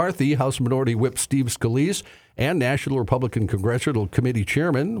meeting, McCarthy, House Minority Whip Steve Scalise, and National Republican Congressional Committee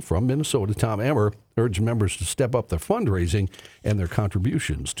Chairman from Minnesota, Tom Emmer, urged members to step up their fundraising and their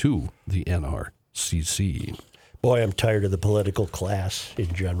contributions to the NRCC. Boy, I'm tired of the political class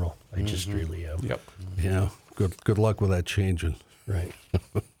in general. I just really am. Yep. Yeah, good luck with that changing. Right.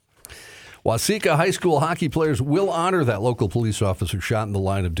 Waseca High School hockey players will honor that local police officer shot in the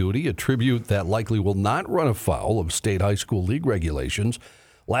line of duty, a tribute that likely will not run afoul of state high school league regulations.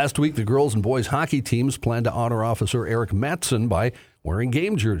 Last week, the girls and boys hockey teams planned to honor Officer Eric Matson by wearing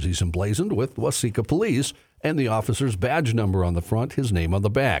game jerseys emblazoned with Waseca Police and the officer's badge number on the front, his name on the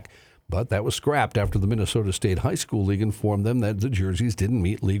back. But that was scrapped after the Minnesota State High School League informed them that the jerseys didn't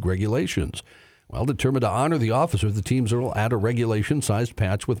meet league regulations. Well, determined to honor the officer, the teams will add a regulation-sized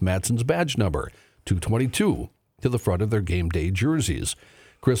patch with Matson's badge number, 222, to the front of their game day jerseys.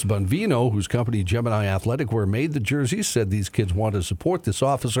 Chris Bonvino, whose company Gemini Athletic Wear made the jerseys, said these kids want to support this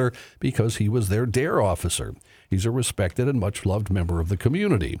officer because he was their DARE officer. He's a respected and much-loved member of the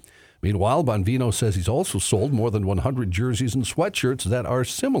community. Meanwhile, Bonvino says he's also sold more than 100 jerseys and sweatshirts that are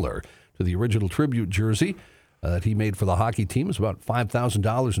similar to the original tribute jersey that he made for the hockey teams. About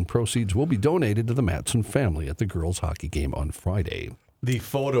 $5,000 in proceeds will be donated to the Matson family at the girls' hockey game on Friday. The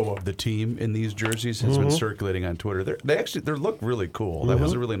photo of the team in these jerseys has been circulating on Twitter. They look really cool. That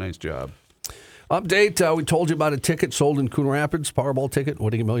was a really nice job. Update, we told you about a ticket sold in Coon Rapids, Powerball ticket,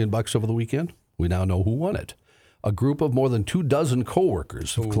 winning $1 million over the weekend. We now know who won it. A group of more than 24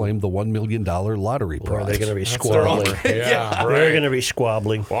 coworkers have claimed the $1 million lottery prize. Are they going to be squabbling? Yeah, right. They're going to be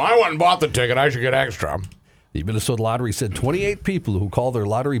squabbling. Well, I went and bought the ticket. I should get extra. The Minnesota Lottery said 28 people who call their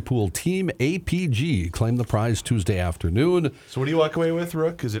lottery pool Team APG claimed the prize Tuesday afternoon. So what do you walk away with,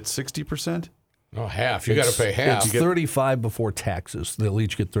 Rook? Is it 60%? Oh, half. You got to pay half. It's 35 before taxes. They'll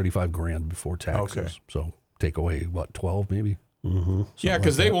each get $35,000 before taxes. Okay. So take away, 12 maybe? Mm-hmm. Yeah,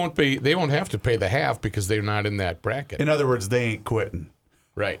 because they won't have to pay the half because they're not in that bracket. In other words, they ain't quitting.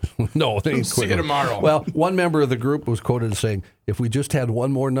 Right. No, they ain't See quitting. you tomorrow. Well, one member of the group was quoted as saying, if we just had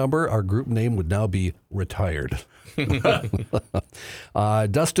one more number, our group name would now be Retired. Dustin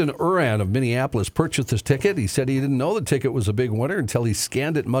Uran of Minneapolis purchased this ticket. He said he didn't know the ticket was a big winner until he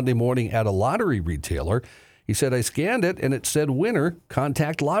scanned it Monday morning at a lottery retailer. He said, I scanned it and it said winner,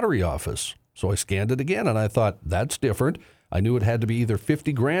 contact lottery office. So I scanned it again and I thought, that's different. I knew it had to be either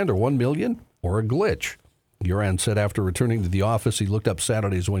 $50,000 or $1 million or a glitch. Uran said after returning to the office, he looked up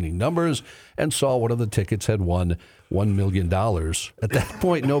Saturday's winning numbers and saw one of the tickets had won $1 million. At that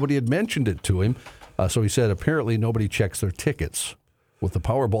point, nobody had mentioned it to him. So he said apparently nobody checks their tickets. With the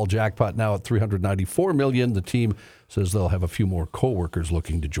Powerball jackpot now at $394 million, the team says they'll have a few more coworkers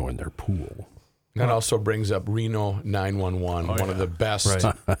looking to join their pool. That also brings up Reno 911, one of the best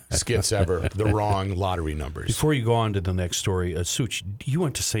skits ever, the wrong lottery numbers. Before you go on to the next story, Such, you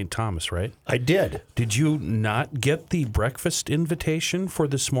went to St. Thomas, right? I did. Did you not get the breakfast invitation for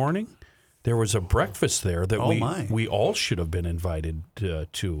this morning? There was a breakfast there that we all should have been invited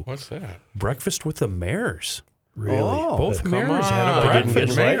to. What's that? Breakfast with the mayors. Really? Both Come mayors on. had a I didn't breakfast.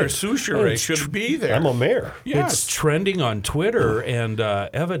 get Mayor invited. Souchere should be there. I'm a mayor. It's trending on Twitter, and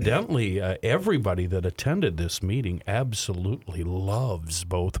evidently everybody that attended this meeting absolutely loves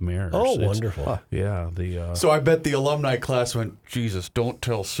both mayors. Oh, wonderful. Yeah, So I bet the alumni class went, Jesus, don't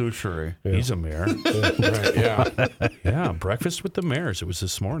tell Souchere. he's a mayor. Right, yeah. Yeah, breakfast with the mayors. It was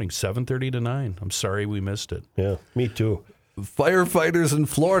this morning, 7:30 to 9. I'm sorry we missed it. Yeah, me too. Firefighters in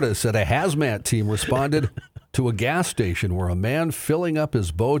Florida said a hazmat team responded to a gas station where a man filling up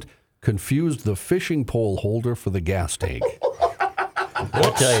his boat confused the fishing pole holder for the gas tank.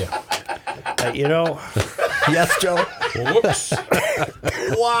 I'll tell you. Yes, Joe? Whoops.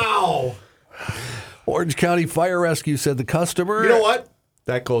 Wow. Orange County Fire Rescue said the customer. You know what?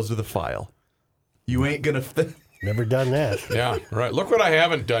 That goes to the file. You ain't going to... Never done that. Yeah, right. Look what I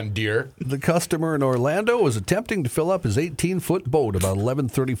haven't done, dear. The customer in Orlando was attempting to fill up his 18-foot boat about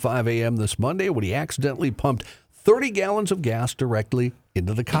 11:35 a.m. this Monday when he accidentally pumped 30 gallons of gas directly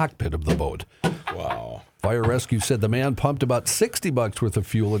into the cockpit of the boat. Wow. Fire Rescue said the man pumped about $60 worth of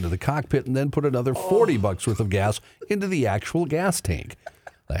fuel into the cockpit and then put another $40 worth of gas into the actual gas tank.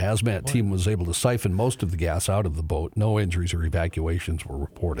 The hazmat team was able to siphon most of the gas out of the boat. No injuries or evacuations were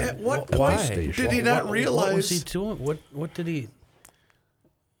reported. At what Why? point did he not realize? What was he doing? What did he...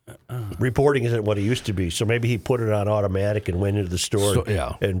 Reporting isn't what it used to be, so maybe he put it on automatic and went into the store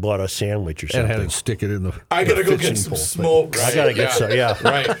and bought a sandwich or And something. had to stick it in the I got to go get fishing some pole. smoke. I got to get some, yeah.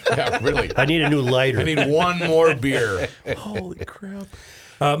 Right. Yeah, really. I need a new lighter. I need one more beer. Holy crap.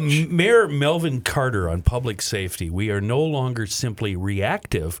 Mayor Melvin Carter on public safety. We are no longer simply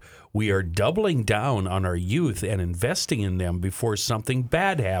reactive. We are doubling down on our youth and investing in them before something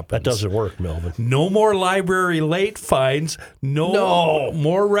bad happens. That doesn't work, Melvin. No more library late fines. No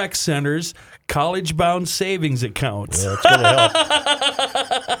more rec centers. College-bound savings accounts. Yeah, it's going to help.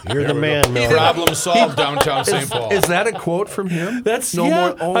 You're the man, Melvin. Problem solved downtown St. Paul. Is that a quote from him? That's no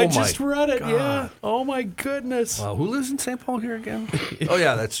more. Oh, I my just read it. God. Yeah. Oh my goodness. Wow, who lives in St. Paul here again? Oh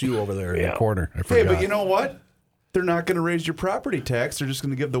yeah, that's you over there in the corner. I Hey, forgot. but you know what? They're not going to raise your property tax. They're just going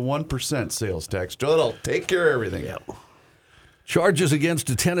to give the 1% sales tax. That'll take care of everything. Yeah. Charges against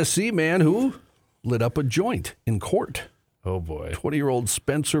a Tennessee man who lit up a joint in court. Oh boy. 20-year-old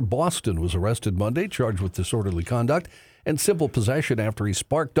Spencer Boston was arrested Monday, charged with disorderly conduct and simple possession after he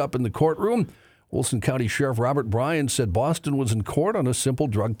sparked up in the courtroom. Wilson County Sheriff Robert Bryan said Boston was in court on a simple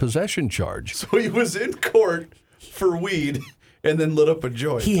drug possession charge. So he was in court for weed and then lit up a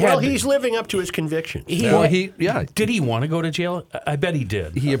joint. He's living up to his conviction. Did he want to go to jail? I bet he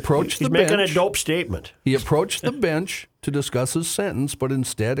did. He approached He's the making bench. a dope statement. He approached the bench to discuss his sentence, but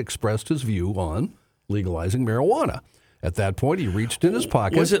instead expressed his view on legalizing marijuana. At that point, he reached in his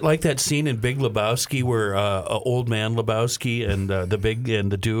pocket. Was it like that scene in Big Lebowski where old man Lebowski and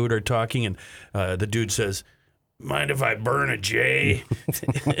the dude are talking, and the dude says, "Mind if I burn a J?"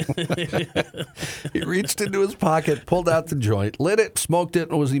 He reached into his pocket, pulled out the joint, lit it, smoked it,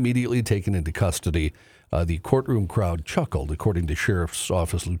 and was immediately taken into custody. The courtroom crowd chuckled, according to Sheriff's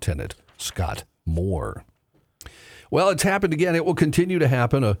Office Lieutenant Scott Moore. Well, it's happened again. It will continue to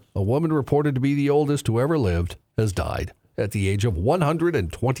happen. A woman reported to be the oldest who ever lived has died at the age of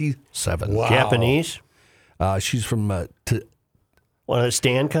 127. Wow. Japanese? She's from... one of the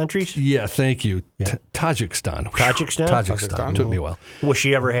Stan countries? Yeah, thank you. Tajikistan. Tajikistan? Took me a while. Was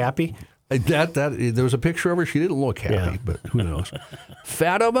she ever happy? There was a picture of her. She didn't look happy, but who knows?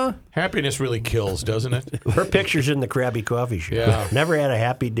 Fatima? Happiness really kills, doesn't it? Her picture's in the Krabby Coffee Shop. Yeah. Never had a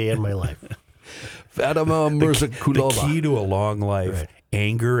happy day in my life. Fatima Mirzakulova. The key to a long life,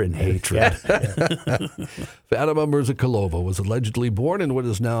 anger and hatred. Fatima Mirzakulova was allegedly born in what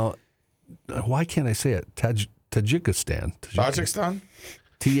is now, why can't I say it? Tajikistan. Tajikistan?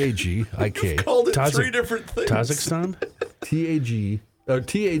 T-A-G-I-K. You've called it three different things. Tajikistan? T-A-J-I-K.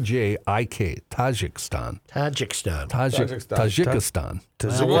 Tajikistan. Tajikistan.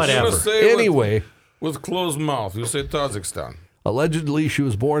 Whatever. Anyway. With closed mouth, you say Tajikistan. Allegedly, she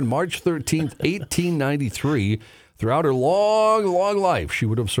was born March 13th, 1893. Throughout her long, long life, she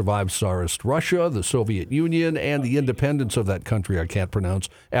would have survived Tsarist Russia, the Soviet Union, and the independence of that country I can't pronounce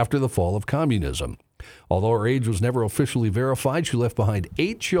after the fall of communism. Although her age was never officially verified, she left behind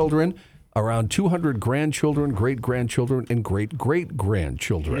 8 children, around 200 grandchildren, great-grandchildren, and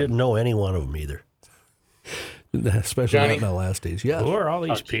great-great-grandchildren. I didn't know any one of them either. Especially not in the last days. Yeah. Who are all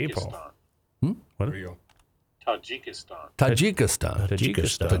these people? What? There you go.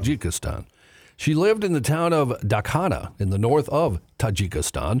 Tajikistan. She lived in the town of Dakhana in the north of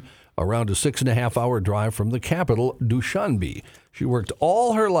Tajikistan, around a 6.5-hour drive from the capital, Dushanbe. She worked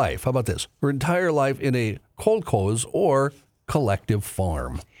all her life, how about this, her entire life in a kolkhoz or collective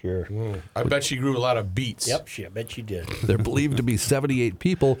farm. Sure. I bet she grew a lot of beets. Yep, I bet she did. There are believed to be 78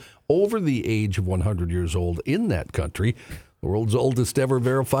 people over the age of 100 years old in that country. The world's oldest ever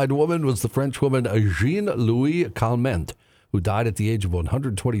verified woman was the French woman Jean-Louis Calment, who died at the age of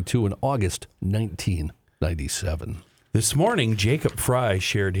 122 in August 1997. This morning, Jacob Fry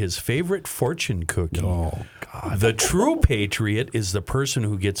shared his favorite fortune cookie. Oh, God. The true patriot is the person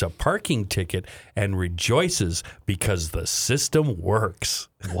who gets a parking ticket and rejoices because the system works.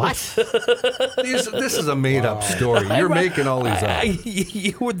 What? This is a made-up story. You're making all these up.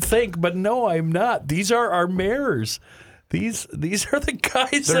 You would think, but no, I'm not. These are our mayors. These are the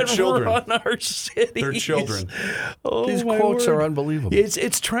guys They're that children. run our city. They're children. Oh, These my quotes word. are unbelievable.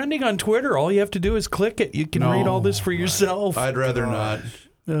 It's trending on Twitter. All you have to do is click it. You can read all this for yourself. I'd rather not.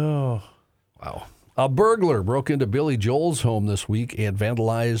 Oh. Wow. A burglar broke into Billy Joel's home this week and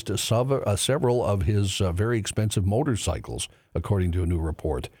vandalized several of his very expensive motorcycles, according to a new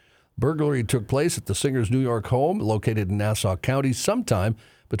report. Burglary took place at the singer's New York home, located in Nassau County, sometime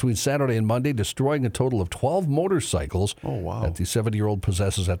between Saturday and Monday, destroying a total of 12 motorcycles that the 70-year-old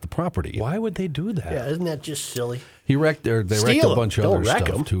possesses at the property. Why would they do that? Yeah, isn't that just silly? They wrecked a bunch of other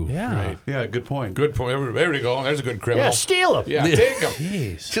stuff, too. Yeah. Right. Yeah, good point. Good point. There we go. There's a good criminal. Yeah, steal them. Yeah, take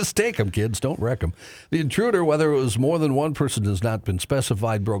them. Just take them, kids. Don't wreck them. The intruder, whether it was more than one person has not been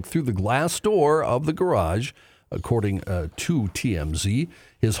specified, broke through the glass door of the garage, according to TMZ.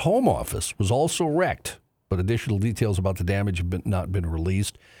 His home office was also wrecked, but additional details about the damage have not been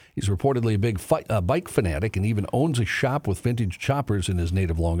released. He's reportedly a big bike fanatic and even owns a shop with vintage choppers in his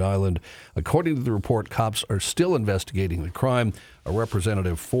native Long Island. According to the report, cops are still investigating the crime. A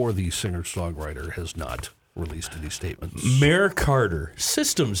representative for the singer-songwriter has not released any statements. Mayor Carter,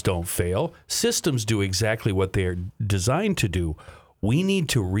 systems don't fail. Systems do exactly what they're designed to do. We need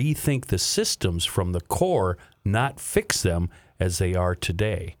to rethink the systems from the core, not fix them as they are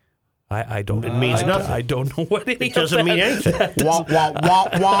today. I don't. It means nothing. I don't know what It doesn't mean anything.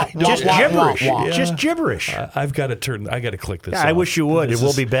 Just gibberish. Just gibberish. I've got to turn. I got to click this. Yeah, I off. wish you would, This and we'll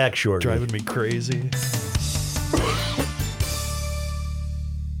is be back shortly. driving me crazy.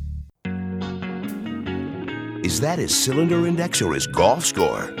 Is that his cylinder index or his golf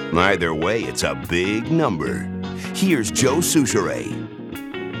score? Either way, it's a big number. Here's Joe Souchere.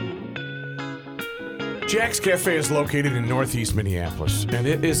 Jack's Cafe is located in northeast Minneapolis, and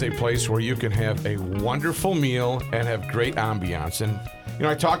it is a place where you can have a wonderful meal and have great ambiance. And, you know,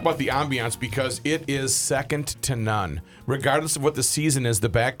 I talk about the ambiance because it is second to none. Regardless of what the season is, the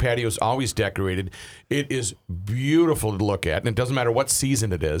back patio is always decorated. It is beautiful to look at, and it doesn't matter what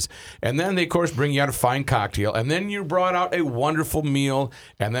season it is. And then they, of course, bring you out a fine cocktail, and then you're brought out a wonderful meal,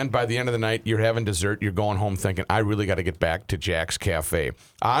 and then by the end of the night, you're having dessert. You're going home thinking, I really got to get back to Jack's Cafe.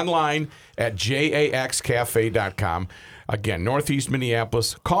 Online at jaxcafe.com. Again, Northeast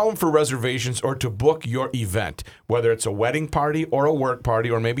Minneapolis. Call them for reservations or to book your event, whether it's a wedding party or a work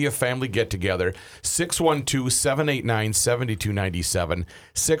party or maybe a family get-together. 612-789-7297.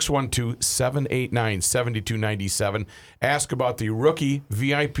 612-789-7297. Ask about the Rookie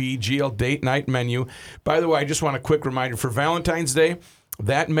VIP GL Date Night menu. By the way, I just want a quick reminder for Valentine's Day.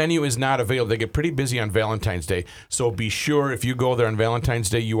 That menu is not available. They get pretty busy on Valentine's Day. So be sure if you go there on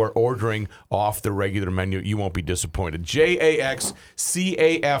Valentine's Day, you are ordering off the regular menu. You won't be disappointed.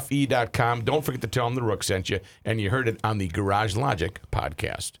 JAXCAFE.com. Don't forget to tell them the Rook sent you. And you heard it on the Garage Logic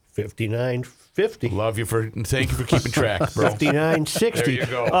podcast. 5950. Thank you for keeping track, bro. 5960. There you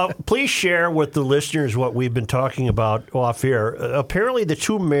go. Please share with the listeners what we've been talking about off air. Apparently, the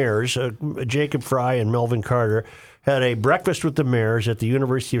two mayors, Jacob Fry and Melvin Carter, had a breakfast with the mayors at the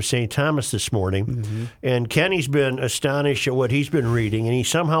University of St. Thomas this morning. Mm-hmm. And Kenny's been astonished at what he's been reading, and he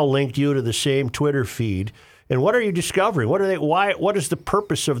somehow linked you to the same Twitter feed. And what are you discovering? What is the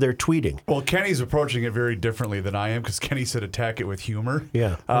purpose of their tweeting? Well, Kenny's approaching it very differently than I am because Kenny said attack it with humor.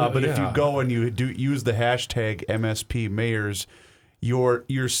 Yeah. But if you go and you use the hashtag MSP Mayors,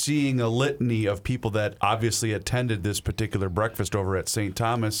 you're seeing a litany of people that obviously attended this particular breakfast over at St.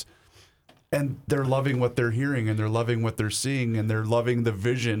 Thomas. And they're loving what they're hearing, and they're loving what they're seeing, and they're loving the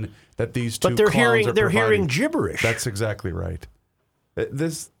vision that these two clowns are they're providing. hearing gibberish. That's exactly right.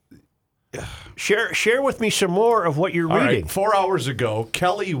 Share with me some more of what you're reading. 4 hours ago,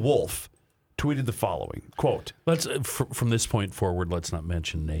 Kelly Wolf tweeted the following, quote. Let's from this point forward, let's not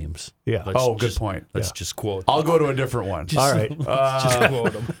mention names. Yeah. Good point. Let's just quote. I'll go to a different one. All right. Just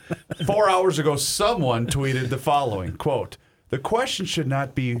quote them. 4 hours ago, someone tweeted the following, quote, the question should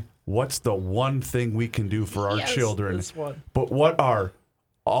not be what's the one thing we can do for our children, but what are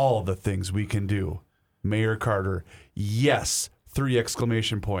all the things we can do? Mayor Carter, yes, 3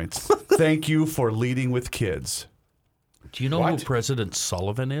 exclamation points. Thank you for leading with kids. Do you know who President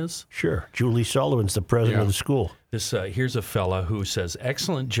Sullivan is? Sure. Julie Sullivan's the president of the school. This here's a fella who says,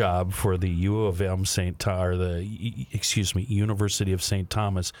 "Excellent job for the U of M University of St.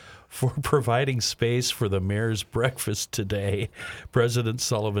 Thomas for providing space for the mayor's breakfast today." President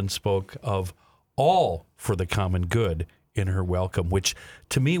Sullivan spoke of all for the common good in her welcome, which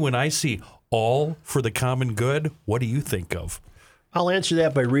to me, when I see all for the common good, what do you think of? I'll answer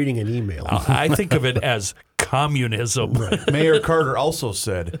that by reading an email. I think of it as communism. Mayor Carter also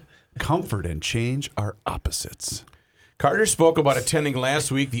said, comfort and change are opposites. Carter spoke about attending last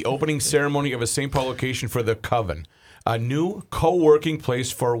week the opening ceremony of a St. Paul location for the Coven, a new co-working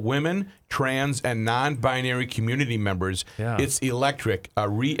place for women, trans, and non-binary community members. Yeah. It's electric, a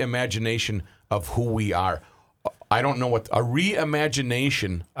reimagination of who we are. I don't know what a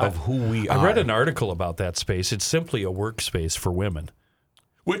reimagination of who we are. I read an article about that space. It's simply a workspace for women.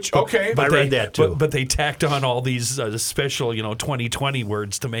 Which, okay. I read that too. But they tacked on all these special, 2020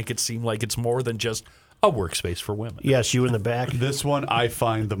 words to make it seem like it's more than just a workspace for women. Yes, you in the back. This one I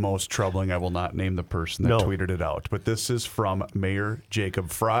find the most troubling. I will not name the person that tweeted it out, but this is from Mayor Jacob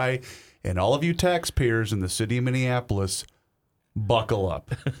Fry. And all of you taxpayers in the city of Minneapolis, buckle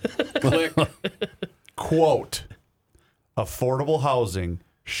up. Click. Quote, affordable housing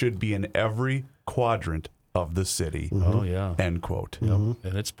should be in every quadrant of the city. Oh, yeah. End quote. And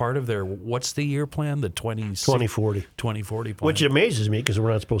it's part of their, what's the year plan? The 2040. 2040 plan. Which amazes me because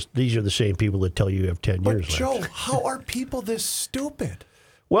we're not supposed these are the same people that tell you have 10 years left. Joe, how are people this stupid?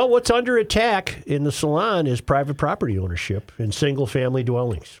 Well, what's under attack in the salon is private property ownership in single-family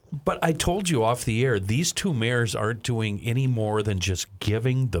dwellings. But I told you off the air, these two mayors aren't doing any more than just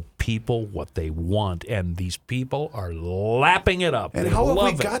giving the people what they want, and these people are lapping it up. And They how have love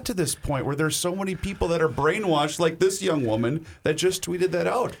we it. got to this point where there's so many people that are brainwashed, like this young woman that just tweeted that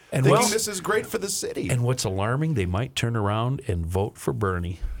out, And thinking well- this is great for the city? And what's alarming, they might turn around and vote for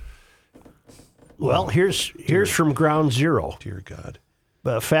Bernie. Well, here's from ground zero. Dear God.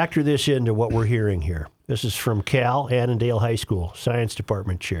 Factor this into what we're hearing here. This is from Cal Annandale High School, Science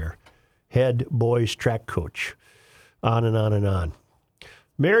Department Chair, head boys track coach, on and on and on.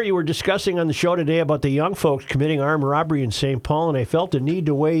 Mayor, you were discussing on the show today about the young folks committing armed robbery in St. Paul, and I felt a need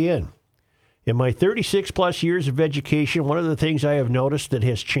to weigh in. In my 36-plus years of education, one of the things I have noticed that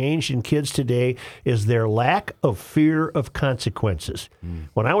has changed in kids today is their lack of fear of consequences.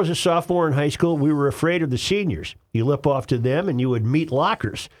 When I was a sophomore in high school, we were afraid of the seniors. You lip off to them and you would meet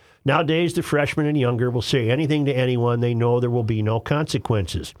lockers. Nowadays, the freshmen and younger will say anything to anyone. They know there will be no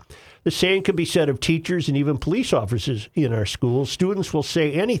consequences. The same can be said of teachers and even police officers in our schools. Students will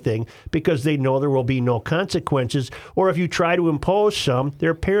say anything because they know there will be no consequences, or if you try to impose some,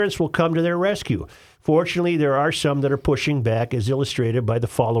 their parents will come to their rescue. Fortunately, there are some that are pushing back, as illustrated by the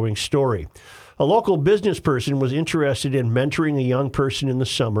following story. A local business person was interested in mentoring a young person in the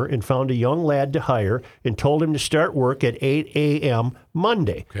summer and found a young lad to hire and told him to start work at 8 a.m.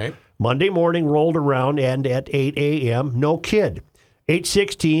 Monday. Okay. Monday morning rolled around, and at 8 a.m., no kid.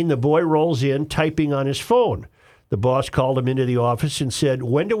 8:16, the boy rolls in, typing on his phone. The boss called him into the office and said,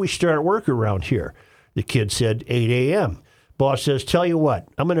 "When do we start work around here?" The kid said, 8 a.m. Boss says, "Tell you what,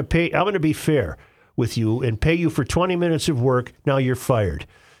 I'm going to be fair with you and pay you for 20 minutes of work. Now you're fired."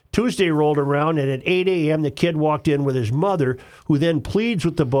 Tuesday rolled around, and at 8 a.m., the kid walked in with his mother, who then pleads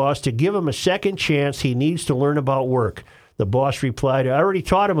with the boss to give him a second chance. He needs to learn about work. The boss replied, "I already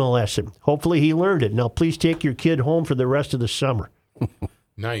taught him a lesson. Hopefully he learned it. Now please take your kid home for the rest of the summer."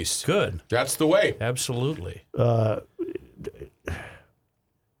 Nice. Good. That's the way. Absolutely.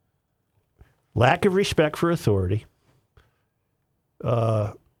 Lack of respect for authority,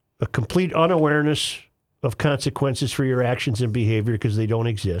 a complete unawareness of consequences for your actions and behavior because they don't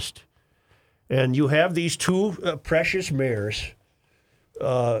exist. And you have these two precious mayors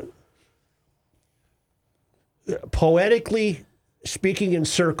poetically speaking in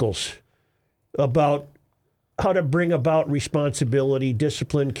circles about how to bring about responsibility,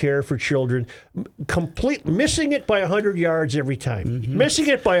 discipline, care for children, missing it by 100 yards every time. Missing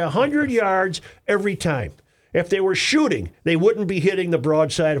it by 100 yards every time. If they were shooting, they wouldn't be hitting the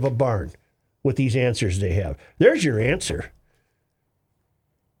broadside of a barn with these answers they have. There's your answer.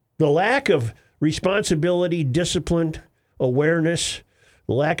 The lack of responsibility, discipline, awareness,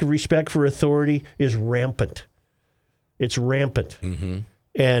 the lack of respect for authority is rampant. It's rampant.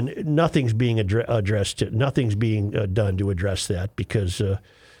 And nothing's being addressed. Nothing's being done to address that because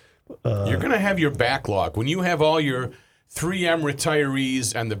You're going to have your backlog. When you have all your 3M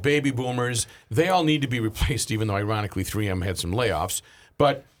retirees and the baby boomers, they all need to be replaced, even though ironically 3M had some layoffs.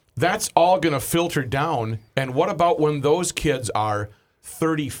 But that's all going to filter down. And what about when those kids are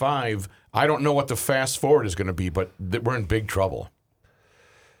 35? I don't know what the fast forward is going to be, but we're in big trouble.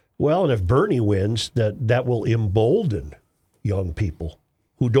 Well, and if Bernie wins, that will embolden young people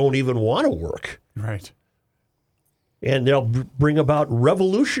who don't even want to work. Right. And they'll bring about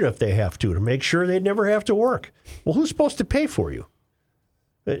revolution if they have to make sure they never have to work. Well, who's supposed to pay for you?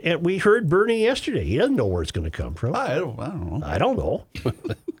 And we heard Bernie yesterday. He doesn't know where it's going to come from. I don't know. I don't know.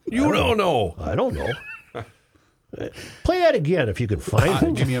 You don't know. I don't know. Play that again if you can find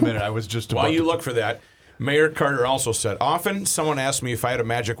it. Give me a minute. I was just While about you to- look for that, Mayor Carter also said, often someone asks me if I had a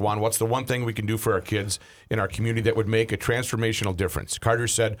magic wand, what's the one thing we can do for our kids in our community that would make a transformational difference? Carter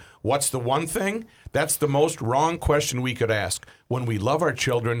said, what's the one thing? That's the most wrong question we could ask. When we love our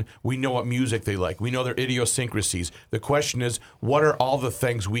children, we know what music they like. We know their idiosyncrasies. The question is, what are all the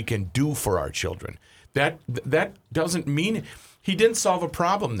things we can do for our children? That doesn't mean he didn't solve a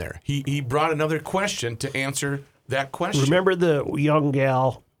problem there. He brought another question to answer that question. Remember the young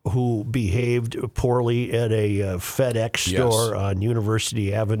gal who behaved poorly at a FedEx store on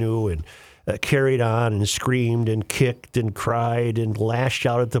University Avenue and carried on and screamed and kicked and cried and lashed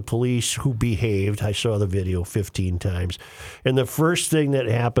out at the police who behaved. I saw the video 15 times. And the first thing that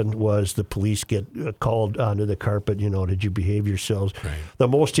happened was the police get called onto the carpet, did you behave yourselves? Right. The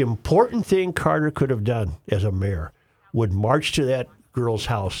most important thing Carter could have done as a mayor would march to that girl's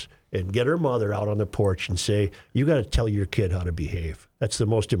house and get her mother out on the porch and say, you got to tell your kid how to behave. That's the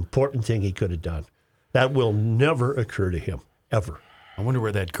most important thing he could have done. That will never occur to him, ever. I wonder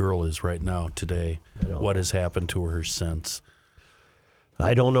where that girl is right now today. What has happened to her since?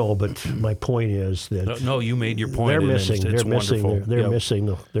 I don't know, but my point is that no, you made your point. They're missing. It's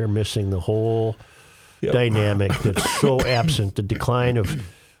They're missing the whole dynamic that's so absent. The decline of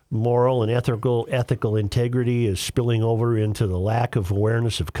moral and ethical integrity is spilling over into the lack of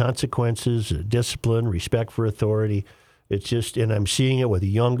awareness of consequences, discipline, respect for authority. It's just, and I'm seeing it with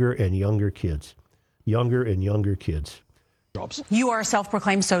younger and younger kids. You are a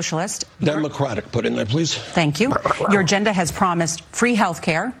self-proclaimed socialist. Democratic, put in there, please. Thank you. Your agenda has promised free health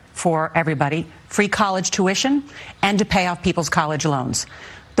care for everybody, free college tuition, and to pay off people's college loans.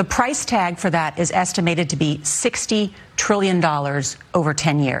 The price tag for that is estimated to be $60 trillion over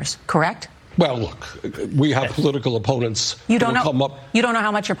 10 years, correct? Well, look, we have political opponents. You don't know. Come up. You don't know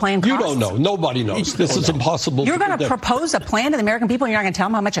how much your plan costs? You don't know. Nobody knows. This is impossible. You're going to propose a plan to the American people and you're not going to tell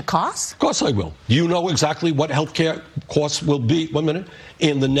them how much it costs? Of course I will. You know exactly what health care costs will be,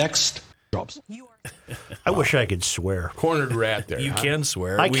 in the next jobs. I wish I could swear. Cornered rat there. You can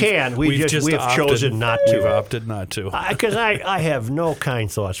swear. I can. We've chosen not to. We've opted not to. Because I have no kind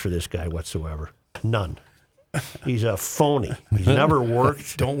thoughts for this guy whatsoever. None. He's a phony. He's never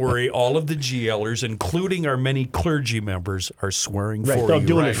worked. Don't worry. All of the GLers, including our many clergy members, are swearing for you. They're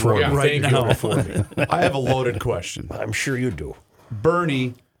doing it for me right now. I have a loaded question. I'm sure you do.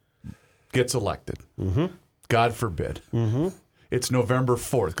 Bernie gets elected. Mm-hmm. God forbid. Mm-hmm. It's November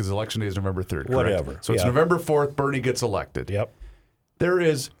 4th because election day is November 3rd. Correct? Whatever. So it's November 4th. Bernie gets elected. Yep. There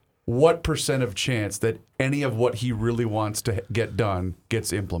is what % of chance that any of what he really wants to get done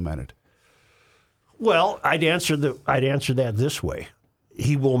gets implemented? Well, I'd answer that this way.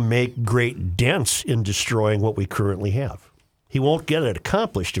 He will make great dents in destroying what we currently have. He won't get it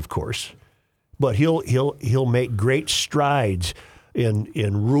accomplished, of course, but he'll make great strides in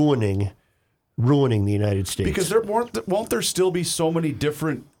ruining the United States. Because won't there still be so many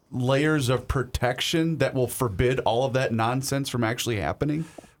different layers of protection that will forbid all of that nonsense from actually happening?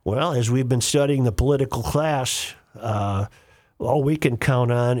 Well, as we've been studying the political class, all we can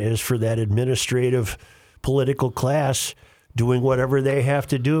count on is for that administrative political class doing whatever they have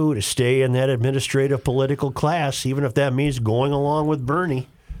to do to stay in that administrative political class, even if that means going along with Bernie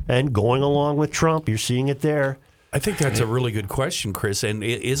and going along with Trump. You're seeing it there. I think that's a really good question, Chris. And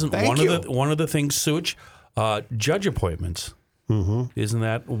isn't one of the things, Such, judge appointments? Mm-hmm. Isn't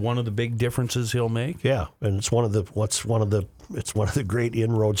that one of the big differences he'll make? Yeah, and it's one of the great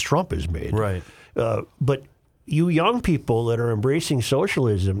inroads Trump has made. Right. But you young people that are embracing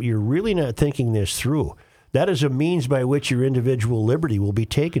socialism, you're really not thinking this through. That is a means by which your individual liberty will be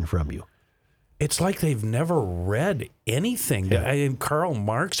taken from you. It's like they've never read anything, Karl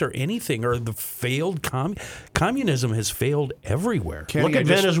Marx or anything, or the failed communism has failed everywhere. Look at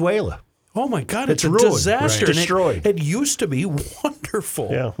Venezuela. Oh my God, it's a ruined, disaster. right. Destroyed. It used to be wonderful.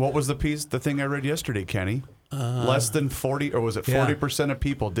 Yeah. What was the thing I read yesterday, Kenny? Less than 40, or was it 40% of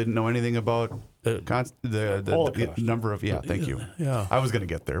people didn't know anything about the number of, thank you. Yeah. I was going to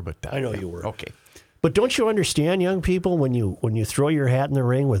get there, but I know you were. Okay. But don't you understand, young people, when you throw your hat in the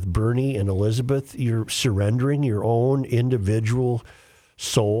ring with Bernie and Elizabeth, you're surrendering your own individual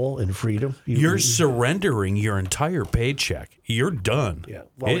soul and freedom. You're surrendering your entire paycheck. You're done. Yeah.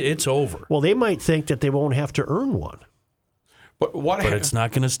 Well, it's over. Well, they might think that they won't have to earn one. But it's not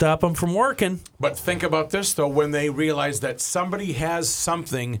going to stop them from working. But think about this, though, when they realize that somebody has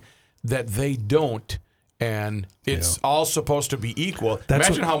something that they don't, and it's all supposed to be equal.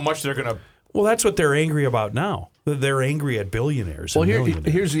 Imagine how much they're going to... Well, that's what they're angry about now. They're angry at billionaires. Well,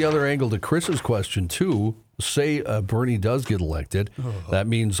 here's the other angle to Chris's question, too. Say Bernie does get elected. That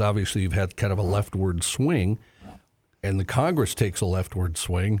means, obviously, you've had kind of a leftward swing, and the Congress takes a leftward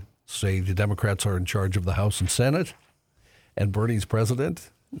swing. say the Democrats are in charge of the House and Senate, and Bernie's president.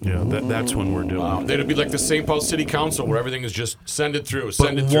 Yeah, that's when we're doing it. It'd be like the St. Paul City Council where everything is just send it through,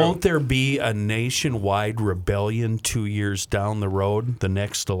 But won't there be a nationwide rebellion 2 years down the road, the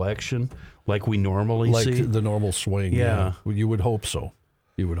next election, like we normally like see? Like the normal swing. Yeah. Well, you would hope so.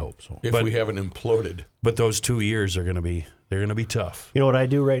 You would hope so. If we haven't imploded. But those 2 years are going to be tough. You know what I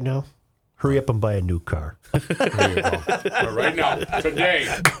do right now? Hurry up and buy a new car. Right now, today.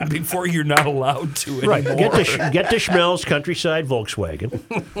 Before you're not allowed to anymore. Right. Get to Schmelz Countryside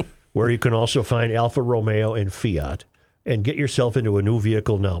Volkswagen, where you can also find Alfa Romeo and Fiat, and get yourself into a new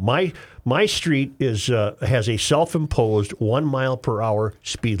vehicle now. My street has a self-imposed 1 mile per hour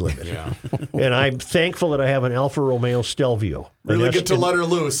speed limit. Yeah. And I'm thankful that I have an Alfa Romeo Stelvio. Really get to let her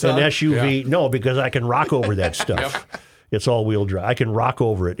loose, An huh? SUV. Yeah. No, because I can rock over that stuff. Yep. It's all-wheel drive. I can rock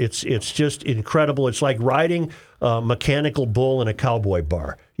over it. It's just incredible. It's like riding a mechanical bull in a cowboy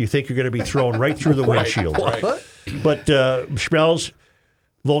bar. You think you're going to be thrown right through the windshield. Right. But Schmelz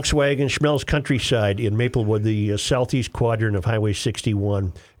Volkswagen, Schmelz Countryside in Maplewood, the southeast quadrant of Highway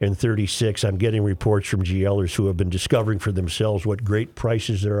 61 and 36. I'm getting reports from GLers who have been discovering for themselves what great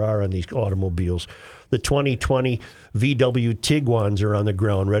prices there are on these automobiles. The 2020 VW Tiguans are on the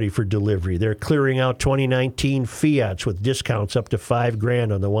ground, ready for delivery. They're clearing out 2019 Fiats with discounts up to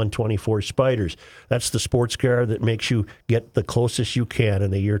 $5,000 on the 124 Spiders. That's the sports car that makes you get the closest you can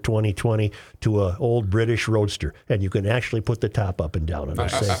in the year 2020 to an old British Roadster, and you can actually put the top up and down on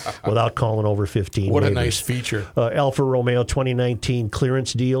this thing without calling over 15 What neighbors. a nice feature. Alfa Romeo 2019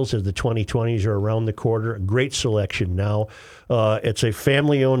 clearance deals as the 2020s are around the corner. A great selection now. It's a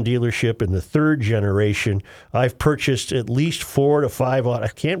family-owned dealership in the third generation. I've purchased at least 4 to 5. I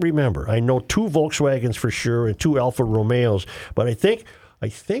can't remember. I know 2 Volkswagens for sure and 2 Alfa Romeos. But I think I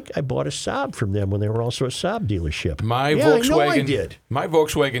bought a Saab from them when they were also a Saab dealership. My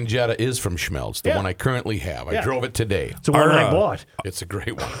Volkswagen Jetta is from Schmelz, the one I currently have. I drove it today. It's the one I bought. It's a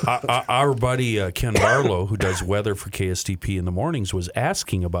great one. Our buddy Ken Barlow, who does weather for KSTP in the mornings, was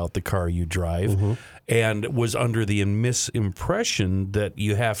asking about the car you drive and was under the misimpression that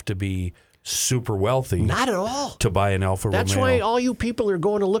you have to be super wealthy. Not at all. To buy an Alfa Romeo. That's why all you people are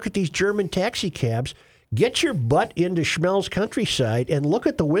going to look at these German taxi cabs. Get your butt into Schmelz Countryside and look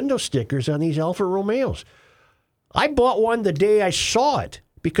at the window stickers on these Alfa Romeos. I bought one the day I saw it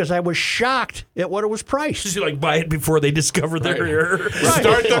because I was shocked at what it was priced. Just like buy it before they discover their error. Right.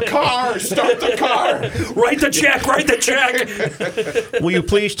 Start the car. Start the car. Write the check. Write the check. Will you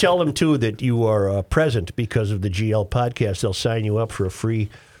please tell them, too, that you are present because of the GL podcast? They'll sign you up for a free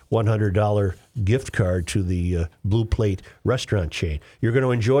 $100 gift card to the Blue Plate restaurant chain. You're going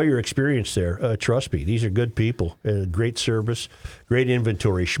to enjoy your experience there. Trust me, these are good people. Great service, great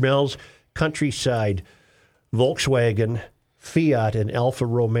inventory. Schmelz, Countryside, Volkswagen, Fiat, and Alfa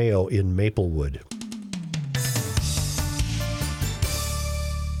Romeo in Maplewood.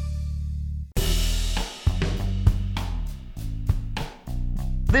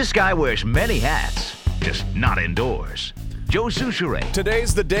 This guy wears many hats, just not indoors. Joe Souchere.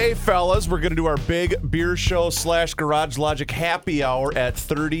 Today's the day, fellas. We're going to do our big beer show / Garage Logic happy hour at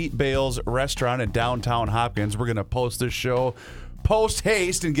 30 Bales Restaurant in downtown Hopkins. We're going to post this show post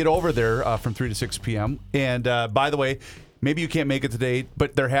haste and get over there from 3 to 6 p.m. And by the way, maybe you can't make it today,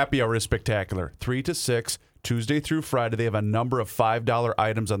 but their happy hour is spectacular. 3 to 6, Tuesday through Friday. They have a number of $5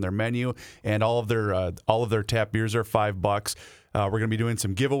 items on their menu, and all of their tap beers are $5. We're going to be doing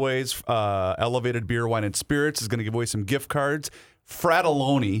some giveaways. Elevated Beer, Wine, and Spirits is going to give away some gift cards.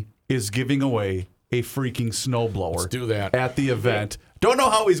 Fratelloni is giving away a freaking snowblower. Let's do that. At the event. Don't know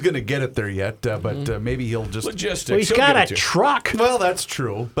how he's going to get it there yet, but maybe he'll just... Logistics. Well, he's got a truck. Well, that's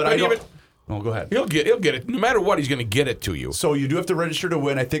true. But I don't... Oh, go ahead. He'll get it. No matter what, he's going to get it to you. So you do have to register to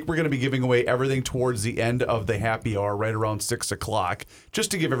win. I think we're going to be giving away everything towards the end of the happy hour, right around 6 o'clock,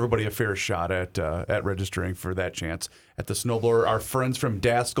 just to give everybody a fair shot at registering for that chance at the snowblower. Our friends from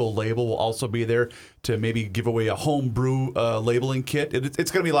Daskell Label will also be there to maybe give away a home brew labeling kit.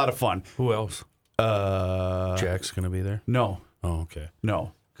 It's going to be a lot of fun. Who else? Jack's going to be there? No. Oh, okay.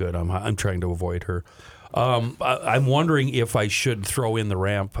 No. Good. I'm trying to avoid her. I'm wondering if I should throw in the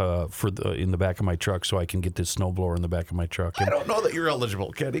ramp in the back of my truck so I can get this snowblower in the back of my truck. I don't know that you're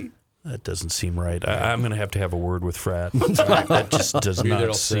eligible, Kenny. That doesn't seem right. I'm going to have a word with Frat. That just does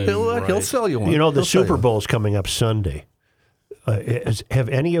not seem right. He'll sell you one. You know, the Super Bowl's coming up Sunday. Have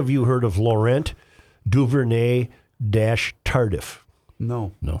any of you heard of Laurent Duvernay-Tardif?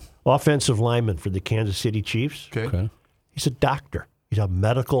 No. Offensive lineman for the Kansas City Chiefs. Okay. He's a doctor. He's a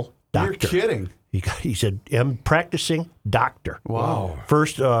medical doctor. You're kidding. He's a practicing doctor. Wow.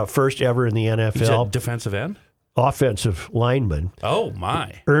 First ever in the NFL. He's a defensive end? offensive lineman. Oh,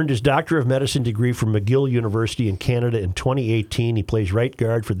 my. Earned his Doctor of Medicine degree from McGill University in Canada in 2018. He plays right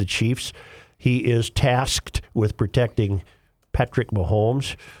guard for the Chiefs. He is tasked with protecting Patrick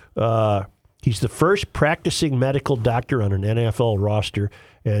Mahomes. He's the first practicing medical doctor on an NFL roster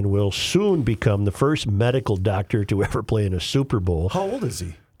and will soon become the first medical doctor to ever play in a Super Bowl. How old is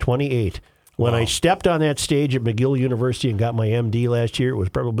he? 28. When I stepped on that stage at McGill University and got my MD last year, it was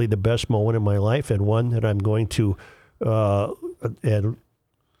probably the best moment in my life, and one that I'm going to, and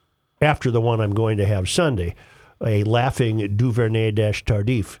after the one I'm going to have Sunday, a laughing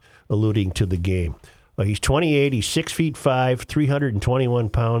Duvernay-Tardif alluding to the game. He's 28, he's 6'5", 321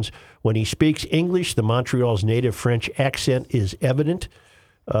 pounds. When he speaks English, the Montreal's native French accent is evident.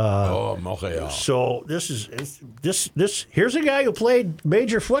 Montreal. So here's a guy who played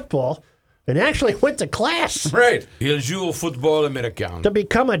major football and actually went to class. Right. Il joue au football américain. To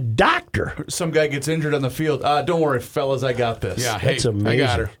become a doctor. Some guy gets injured on the field. Don't worry, fellas, I got this. Yeah, That's amazing. I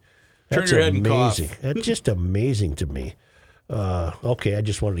got her. Turn your head and cough. That's just amazing to me. Okay, I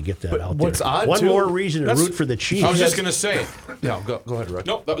just wanted to get that out there. What's odd, One too, more reason to root for the Chiefs. I was just going to say. No, go ahead, Rick.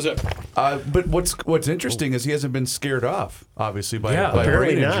 Nope, that was it. But what's interesting is he hasn't been scared off, obviously, by a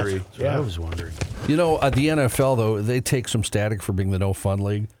apparently brain not. injury. Yeah, I was wondering. You know, at the NFL, though, they take some static for being the no-fun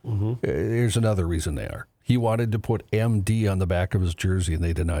league. Here's another reason they are. He wanted to put MD on the back of his jersey, and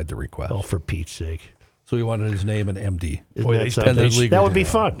they denied the request. Oh, for Pete's sake. So he wanted his name in MD. Boy, that would be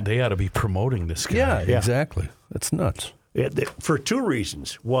fun. They ought to be promoting this guy. Yeah, exactly. That's nuts. For two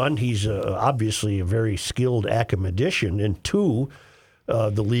reasons. One, he's obviously a very skilled academician, and two,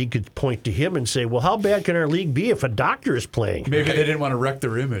 the league could point to him and say, well, how bad can our league be if a doctor is playing? Maybe they didn't want to wreck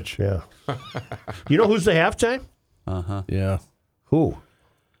their image. Yeah. You know who's the halftime? Yeah. Who?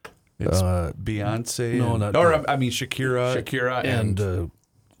 It's Beyonce. No, not Shakira. Shakira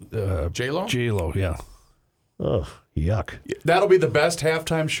and J-Lo? J-Lo, yeah. Oh, yuck. That'll be the best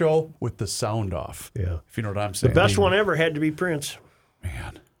halftime show with the sound off. Yeah. If you know what I'm The saying. best one ever had to be Prince.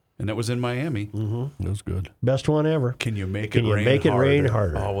 Man. And that was in Miami. It was good. Best one ever. Can you make Can it you rain make it harder? rain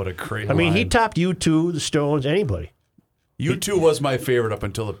harder? Oh, what a great I mean, he line. topped U2, the Stones, anybody. U2 was my favorite up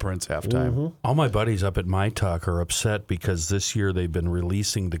until the Prince halftime. All my buddies up at My Talk are upset because this year they've been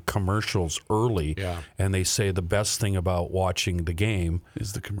releasing the commercials early, and they say the best thing about watching the game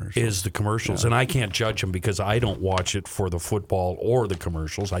is the commercials. And I can't judge them because I don't watch it for the football or the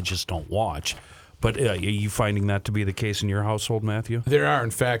commercials. I just don't watch. But are you finding that to be the case in your household, Matthew? There are. In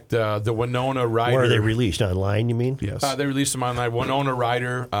fact, the Winona Ryder. Where are they released? Online, you mean? Yes. They released them online. Winona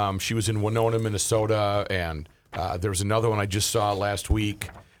Ryder. She was in Winona, Minnesota, and there was another one I just saw last week.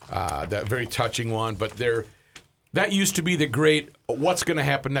 That very touching one. But that used to be the great. What's going to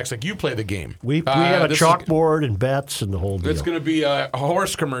happen next? Like you play the game. We have a chalkboard and bets and the whole deal. It's going to be a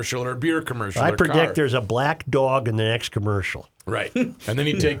horse commercial or a beer commercial. I or predict car. there's a black dog in the next commercial. Right, and then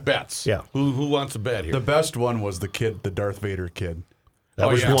you take bets. Yeah. Who wants a bet here? The best one was the Darth Vader kid. That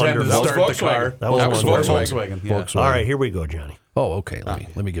was wonderful. That was Start the Volkswagen. car. That was Volkswagen. Yeah. All right, here we go, Johnny. Oh, okay.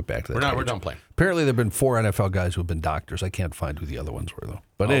 Let me get back to that. We're done playing. Apparently, there have been 4 NFL guys who have been doctors. I can't find who the other ones were, though.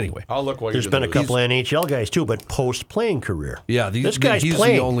 But anyway. I'll look while There's you're been a doing couple NHL guys, too, but post-playing career. Yeah, this guy's he's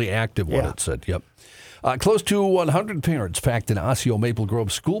playing. the only active one, it said. Yep. Close to 100 parents packed an Osseo Maple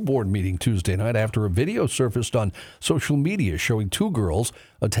Grove school board meeting Tuesday night after a video surfaced on social media showing 2 girls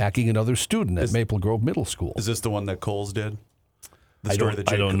attacking another student at Maple Grove Middle School. Is this the one that Coles did? The I story don't-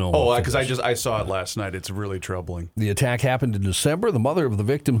 that I don't know Oh, if it because is. I saw it last night. It's really troubling. The attack happened in December. The mother of the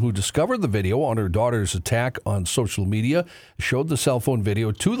victim, who discovered the video on her daughter's attack on social media, showed the cell phone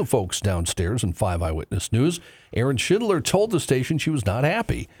video to the folks downstairs in 5 Eyewitness News. Erin Schindler told the station she was not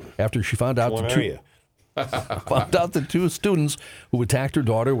happy after she found out the 2 students who attacked her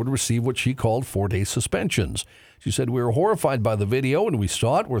daughter would receive what she called 4-day suspensions. She said, "We were horrified by the video and we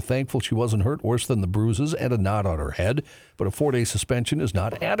saw it. We're thankful she wasn't hurt worse than the bruises and a knot on her head. But a 4-day suspension is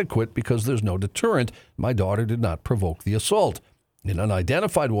not adequate because there's no deterrent. My daughter did not provoke the assault." An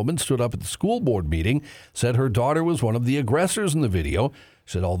unidentified woman stood up at the school board meeting, said her daughter was one of the aggressors in the video.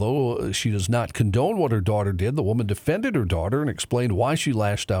 Said although she does not condone what her daughter did, the woman defended her daughter and explained why she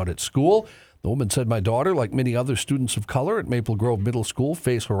lashed out at school. The woman said, "My daughter, like many other students of color at Maple Grove Middle School,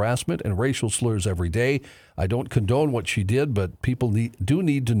 face harassment and racial slurs every day. I don't condone what she did, but people do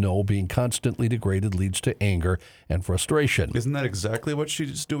need to know being constantly degraded leads to anger and frustration." Isn't that exactly what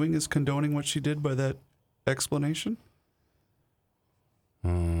she's doing, is condoning what she did by that explanation?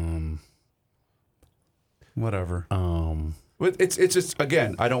 Whatever. It's just,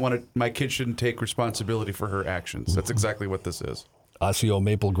 again, I don't want to, my kid shouldn't take responsibility for her actions. That's exactly what this is. Osseo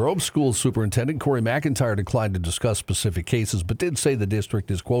Maple Grove School Superintendent Corey McIntyre declined to discuss specific cases, but did say the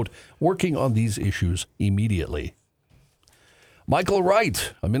district is, quote, working on these issues immediately. Michael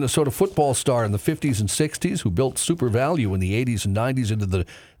Wright, a Minnesota football star in the 50s and 60s who built Super Value in the 80s and 90s into the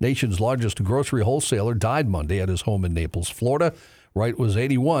nation's largest grocery wholesaler, died Monday at his home in Naples, Florida. Wright was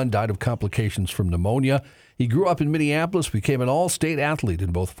 81, died of complications from pneumonia. He grew up in Minneapolis, became an all-state athlete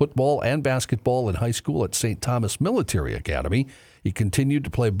in both football and basketball in high school at St. Thomas Military Academy. He continued to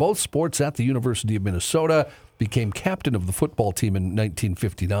play both sports at the University of Minnesota, became captain of the football team in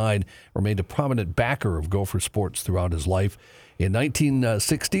 1959, remained a prominent backer of Gopher sports throughout his life. In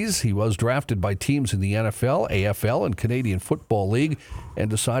 1960s, he was drafted by teams in the NFL, AFL, and Canadian Football League, and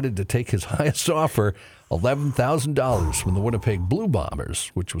decided to take his highest offer, $11,000 from the Winnipeg Blue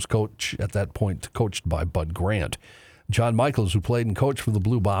Bombers, which was at that point coached by Bud Grant. John Michaels, who played and coached for the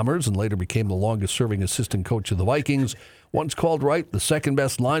Blue Bombers and later became the longest-serving assistant coach of the Vikings, once called Wright the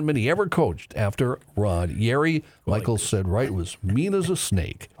second-best lineman he ever coached after Rod Yeri. Michaels said Wright was mean as a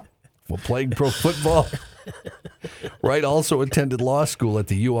snake. While playing pro football, Wright also attended law school at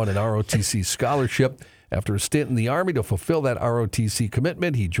the U on an ROTC scholarship. After a stint in the Army to fulfill that ROTC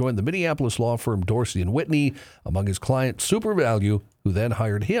commitment, he joined the Minneapolis law firm Dorsey & Whitney, among his clients Super Value, who then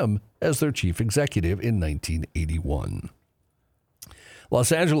hired him as their chief executive in 1981.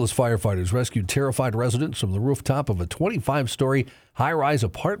 Los Angeles firefighters rescued terrified residents from the rooftop of a 25-story high-rise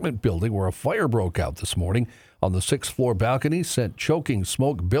apartment building where a fire broke out this morning. On the 6th-floor balcony, sent choking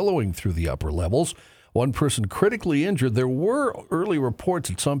smoke billowing through the upper levels. One person critically injured. There were early reports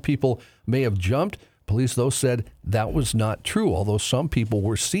that some people may have jumped. Police, though, said that was not true, although some people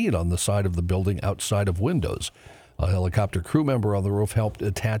were seen on the side of the building outside of windows. A helicopter crew member on the roof helped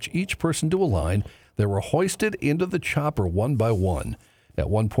attach each person to a line. They were hoisted into the chopper one by one. At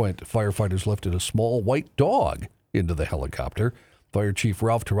one point, firefighters lifted a small white dog into the helicopter. Fire Chief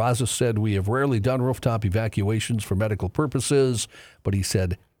Ralph Terrazas said, "We have rarely done rooftop evacuations for medical purposes," but he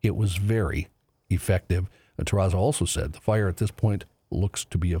said it was very effective. And Terrazas also said the fire at this point looks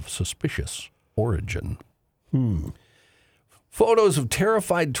to be of suspicious origin. Photos of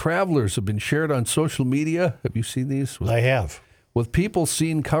terrified travelers have been shared on social media. Have you seen these? I have. With people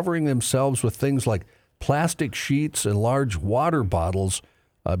seen covering themselves with things like plastic sheets and large water bottles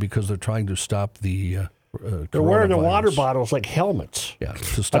because they're trying to stop the They're wearing the water bottles like helmets. Yeah,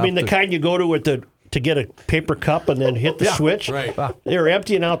 to stop the kind you go to get a paper cup and then hit the switch. Right. They're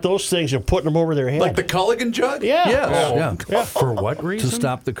emptying out those things and putting them over their head. Like the Culligan jug? Yeah. Yes, yeah. For what reason? To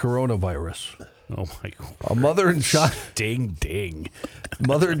stop the coronavirus. Oh, my God. A mother and child. Ding, ding.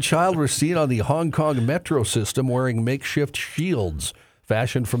 Mother and child were seen on the Hong Kong metro system wearing makeshift shields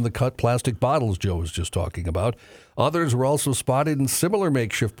fashioned from the cut plastic bottles Joe was just talking about. Others were also spotted in similar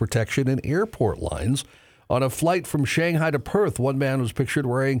makeshift protection in airport lines. On a flight from Shanghai to Perth, one man was pictured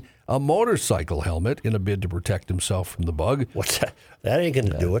wearing a motorcycle helmet in a bid to protect himself from the bug. What's that? That ain't going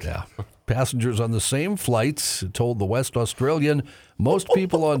to do it. Yeah. Passengers on the same flights told the West Australian most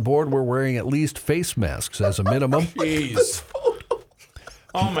people on board were wearing at least face masks as a minimum. Jeez.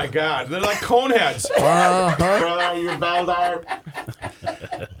 Oh, my God. They're like cone heads.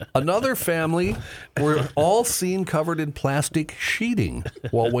 Another family were all seen covered in plastic sheeting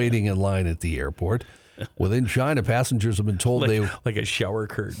while waiting in line at the airport. Within China, passengers have been told like a shower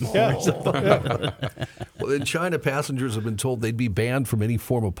curtain. Within China, passengers have been told they'd be banned from any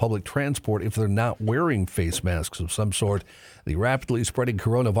form of public transport if they're not wearing face masks of some sort. The rapidly spreading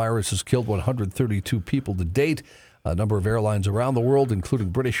coronavirus has killed 132 people to date. A number of airlines around the world,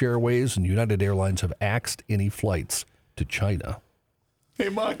 including British Airways and United Airlines, have axed any flights to China. Hey,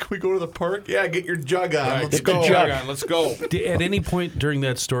 Ma, can we go to the park? Yeah, get your jug on. Right, Let's get go. the jug on. Let's go. At any point during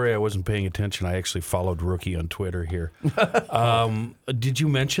that story, I wasn't paying attention. I actually followed Rookie on Twitter here. Did you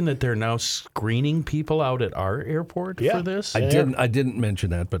mention that they're now screening people out at our airport for this? I didn't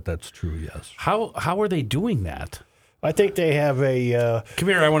mention that, but that's true, yes. How are they doing that? I think they have a... Come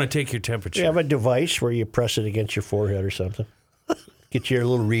here, I want to take your temperature. They have a device where you press it against your forehead or something. Get your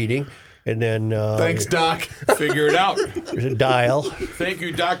little reading, and then... Thanks, Doc. Figure it out. There's a dial. Thank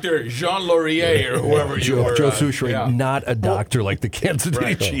you, Dr. Jean Laurier, or whoever you were. Joe Souchere, not a doctor like the Kansas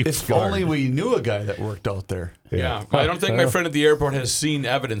City Chiefs. If only we knew a guy that worked out there. Yeah. I don't think my friend at the airport has seen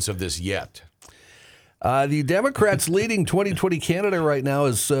evidence of this yet. The Democrats leading 2020 Canada right now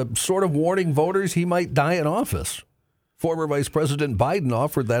is sort of warning voters he might die in office. Former Vice President Biden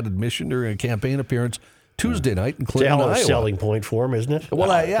offered that admission during a campaign appearance Tuesday night in Clinton, Iowa. Iowa. Selling point for him, isn't it? Well,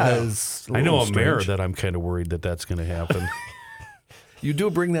 I know a mayor that I'm kind of worried that's going to happen. You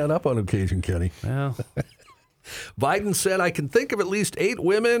do bring that up on occasion, Kenny. Well, Biden said, I can think of at least 8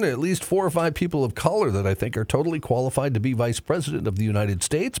 women, at least 4 or 5 people of color that I think are totally qualified to be vice president of the United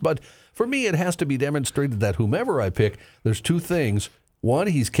States. But for me, it has to be demonstrated that whomever I pick, there's 2 things. One,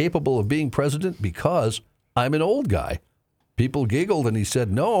 he's capable of being president because I'm an old guy. People giggled and he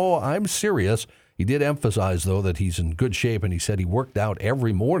said, no, I'm serious. He did emphasize, though, that he's in good shape, and he said he worked out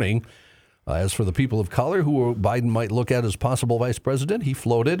every morning. As for the people of color who Biden might look at as possible vice president, he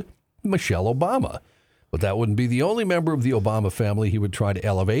floated Michelle Obama. But that wouldn't be the only member of the Obama family he would try to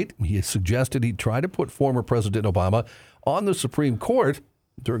elevate. He suggested he'd try to put former President Obama on the Supreme Court.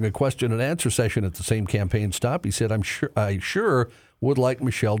 During a question and answer session at the same campaign stop, he said, I sure would like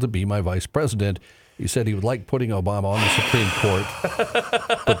Michelle to be my vice president. He said he would like putting Obama on the Supreme Court,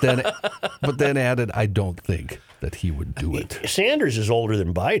 but then added, I don't think that he would do it. Sanders is older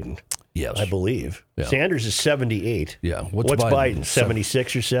than Biden. Yes. I believe. Yeah. Sanders is 78. Yeah. What's Biden?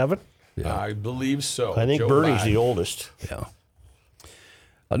 76 or 7? Yeah. I believe so. I think Joe Bernie's Biden. the oldest. Yeah.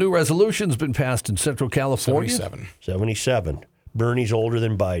 A new resolution's been passed in Central California. 77. Bernie's older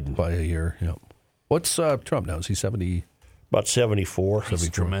than Biden. By a year, yeah. What's Trump now? Is he 70? About 74. He's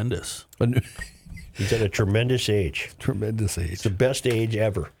tremendous. He's at a tremendous age. Tremendous age. It's the best age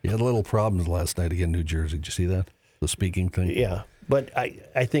ever. He had little problems last night again in New Jersey. Did you see that? The speaking thing? Yeah. But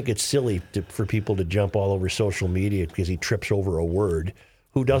I think it's silly for people to jump all over social media because he trips over a word.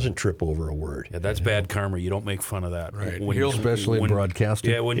 Who doesn't trip over a word? Yeah, that's bad karma. You don't make fun of that. Right. Especially in broadcasting.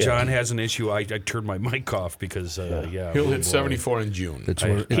 Yeah, when John has an issue, I turn my mic off because, He'll hit 74 in June.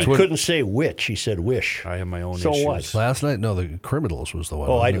 He couldn't say which. He said wish. I have my own so issues. what? Last night, no, the Criminals was the one.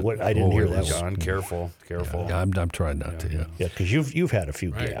 Oh, I wasn't it? didn't hear that John, one. careful. Yeah, I'm trying not to. Yeah. Yeah, because you've had a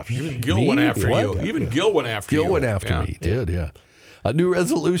few gaffes. Even Gil went after you. Even Gil went after you. Gil went after me. He did, yeah. A new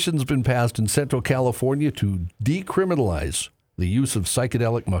resolution's been passed in Central California to decriminalize the use of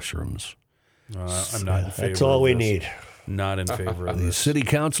psychedelic mushrooms. I'm not in favor. That's all of we this. need. Not in favor of The this. City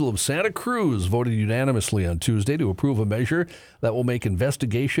Council of Santa Cruz voted unanimously on Tuesday to approve a measure that will make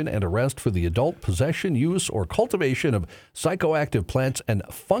investigation and arrest for the adult possession, use, or cultivation of psychoactive plants and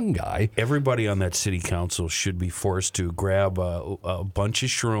fungi. Everybody on that city council should be forced to grab a bunch of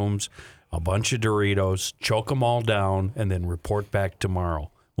shrooms, a bunch of Doritos, choke them all down, and then report back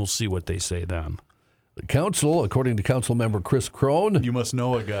tomorrow. We'll see what they say then. The council, according to council member Chris Crone, You must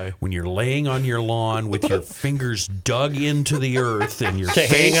know a guy. When you're laying on your lawn with your fingers dug into the earth and your Hang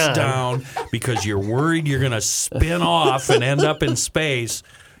face on. down because you're worried you're going to spin off and end up in space,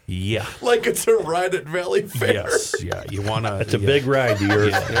 yeah. Like it's a ride at Valley Fair. Yes, yeah. You want to. It's a big ride, the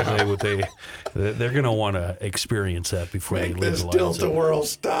earth. Yeah, they're going to want to experience that before Make they this legalize it. tilt-a-whirl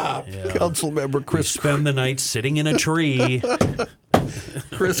stop. council member You Chris spend the night sitting in a tree.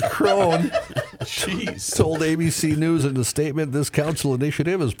 Crone told ABC News in a statement, this council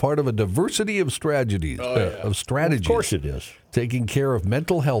initiative is part of a diversity of strategies. Of course it is. Taking care of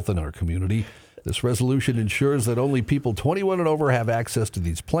mental health in our community. This resolution ensures that only people 21 and over have access to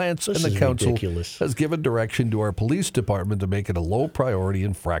these plants, This and the is council ridiculous. has given direction to our police department to make it a low priority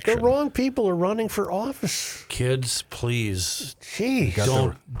infraction. The wrong people are running for office. Kids, please Gee.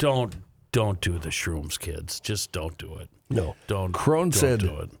 don't do the shrooms, kids. Just don't do it. No. Don't. Crone don't said,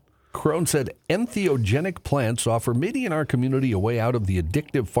 do it. Crone said entheogenic plants offer many in our community a way out of the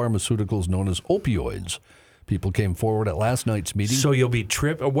addictive pharmaceuticals known as opioids. People came forward at last night's meeting. So you'll be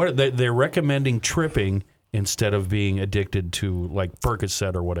they're recommending tripping instead of being addicted to like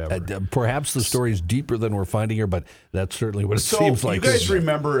Percocet or whatever. Perhaps the story's deeper than we're finding here, but that's certainly what it seems like. You guys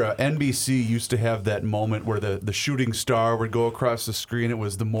remember NBC used to have that moment where the shooting star would go across the screen. It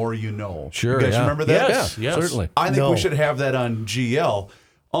was The More You Know. Sure, You guys yeah. remember that? Yes, Yeah, certainly. I think No. we should have that on GL.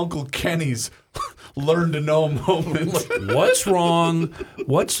 Uncle Kenny's learn to know moment. What's wrong?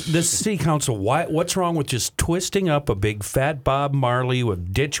 What's this city council? What's wrong with just twisting up a big fat Bob Marley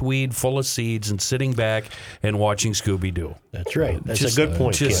with ditchweed full of seeds and sitting back and watching Scooby Doo? That's right. That's Just- a good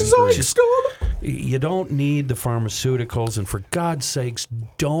point, Ken. You don't need the pharmaceuticals, and for God's sakes,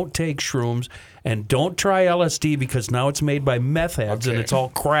 don't take shrooms and don't try LSD because now it's made by meth heads and it's all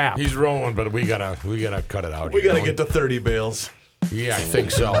crap. He's rolling, but we gotta cut it out. We here. got to get to 30 bales. Yeah, I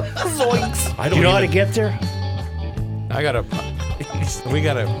think so. I Do you know how to get there? I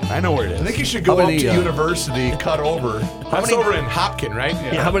know where it is. I think you should go How up many, to university, cut over. That's over in Hopkins, right?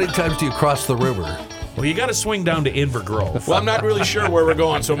 Yeah, how many times do you cross the river? Well, you got to swing down to Inver Grove. Well, I'm not really sure where we're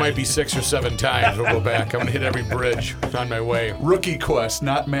going, so it might be 6 or 7 times. We'll go back. I'm going to hit every bridge on my way. Rookie Quest,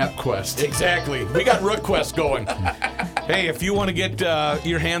 not Map Quest. Exactly. We got Rook Quest going. Hey, if you want to get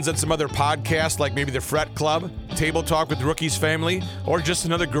your hands on some other podcasts, like maybe the Fret Club, Table Talk with Rookie's Family, or just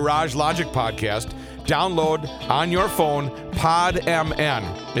another Garage Logic podcast, Download on your phone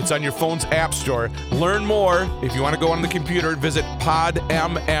PodMN. It's on your phone's app store. Learn more if you want to go on the computer. Visit podmn.com.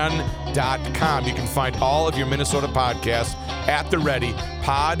 You can find all of your Minnesota podcasts at the ready.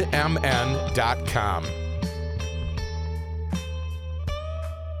 podmn.com.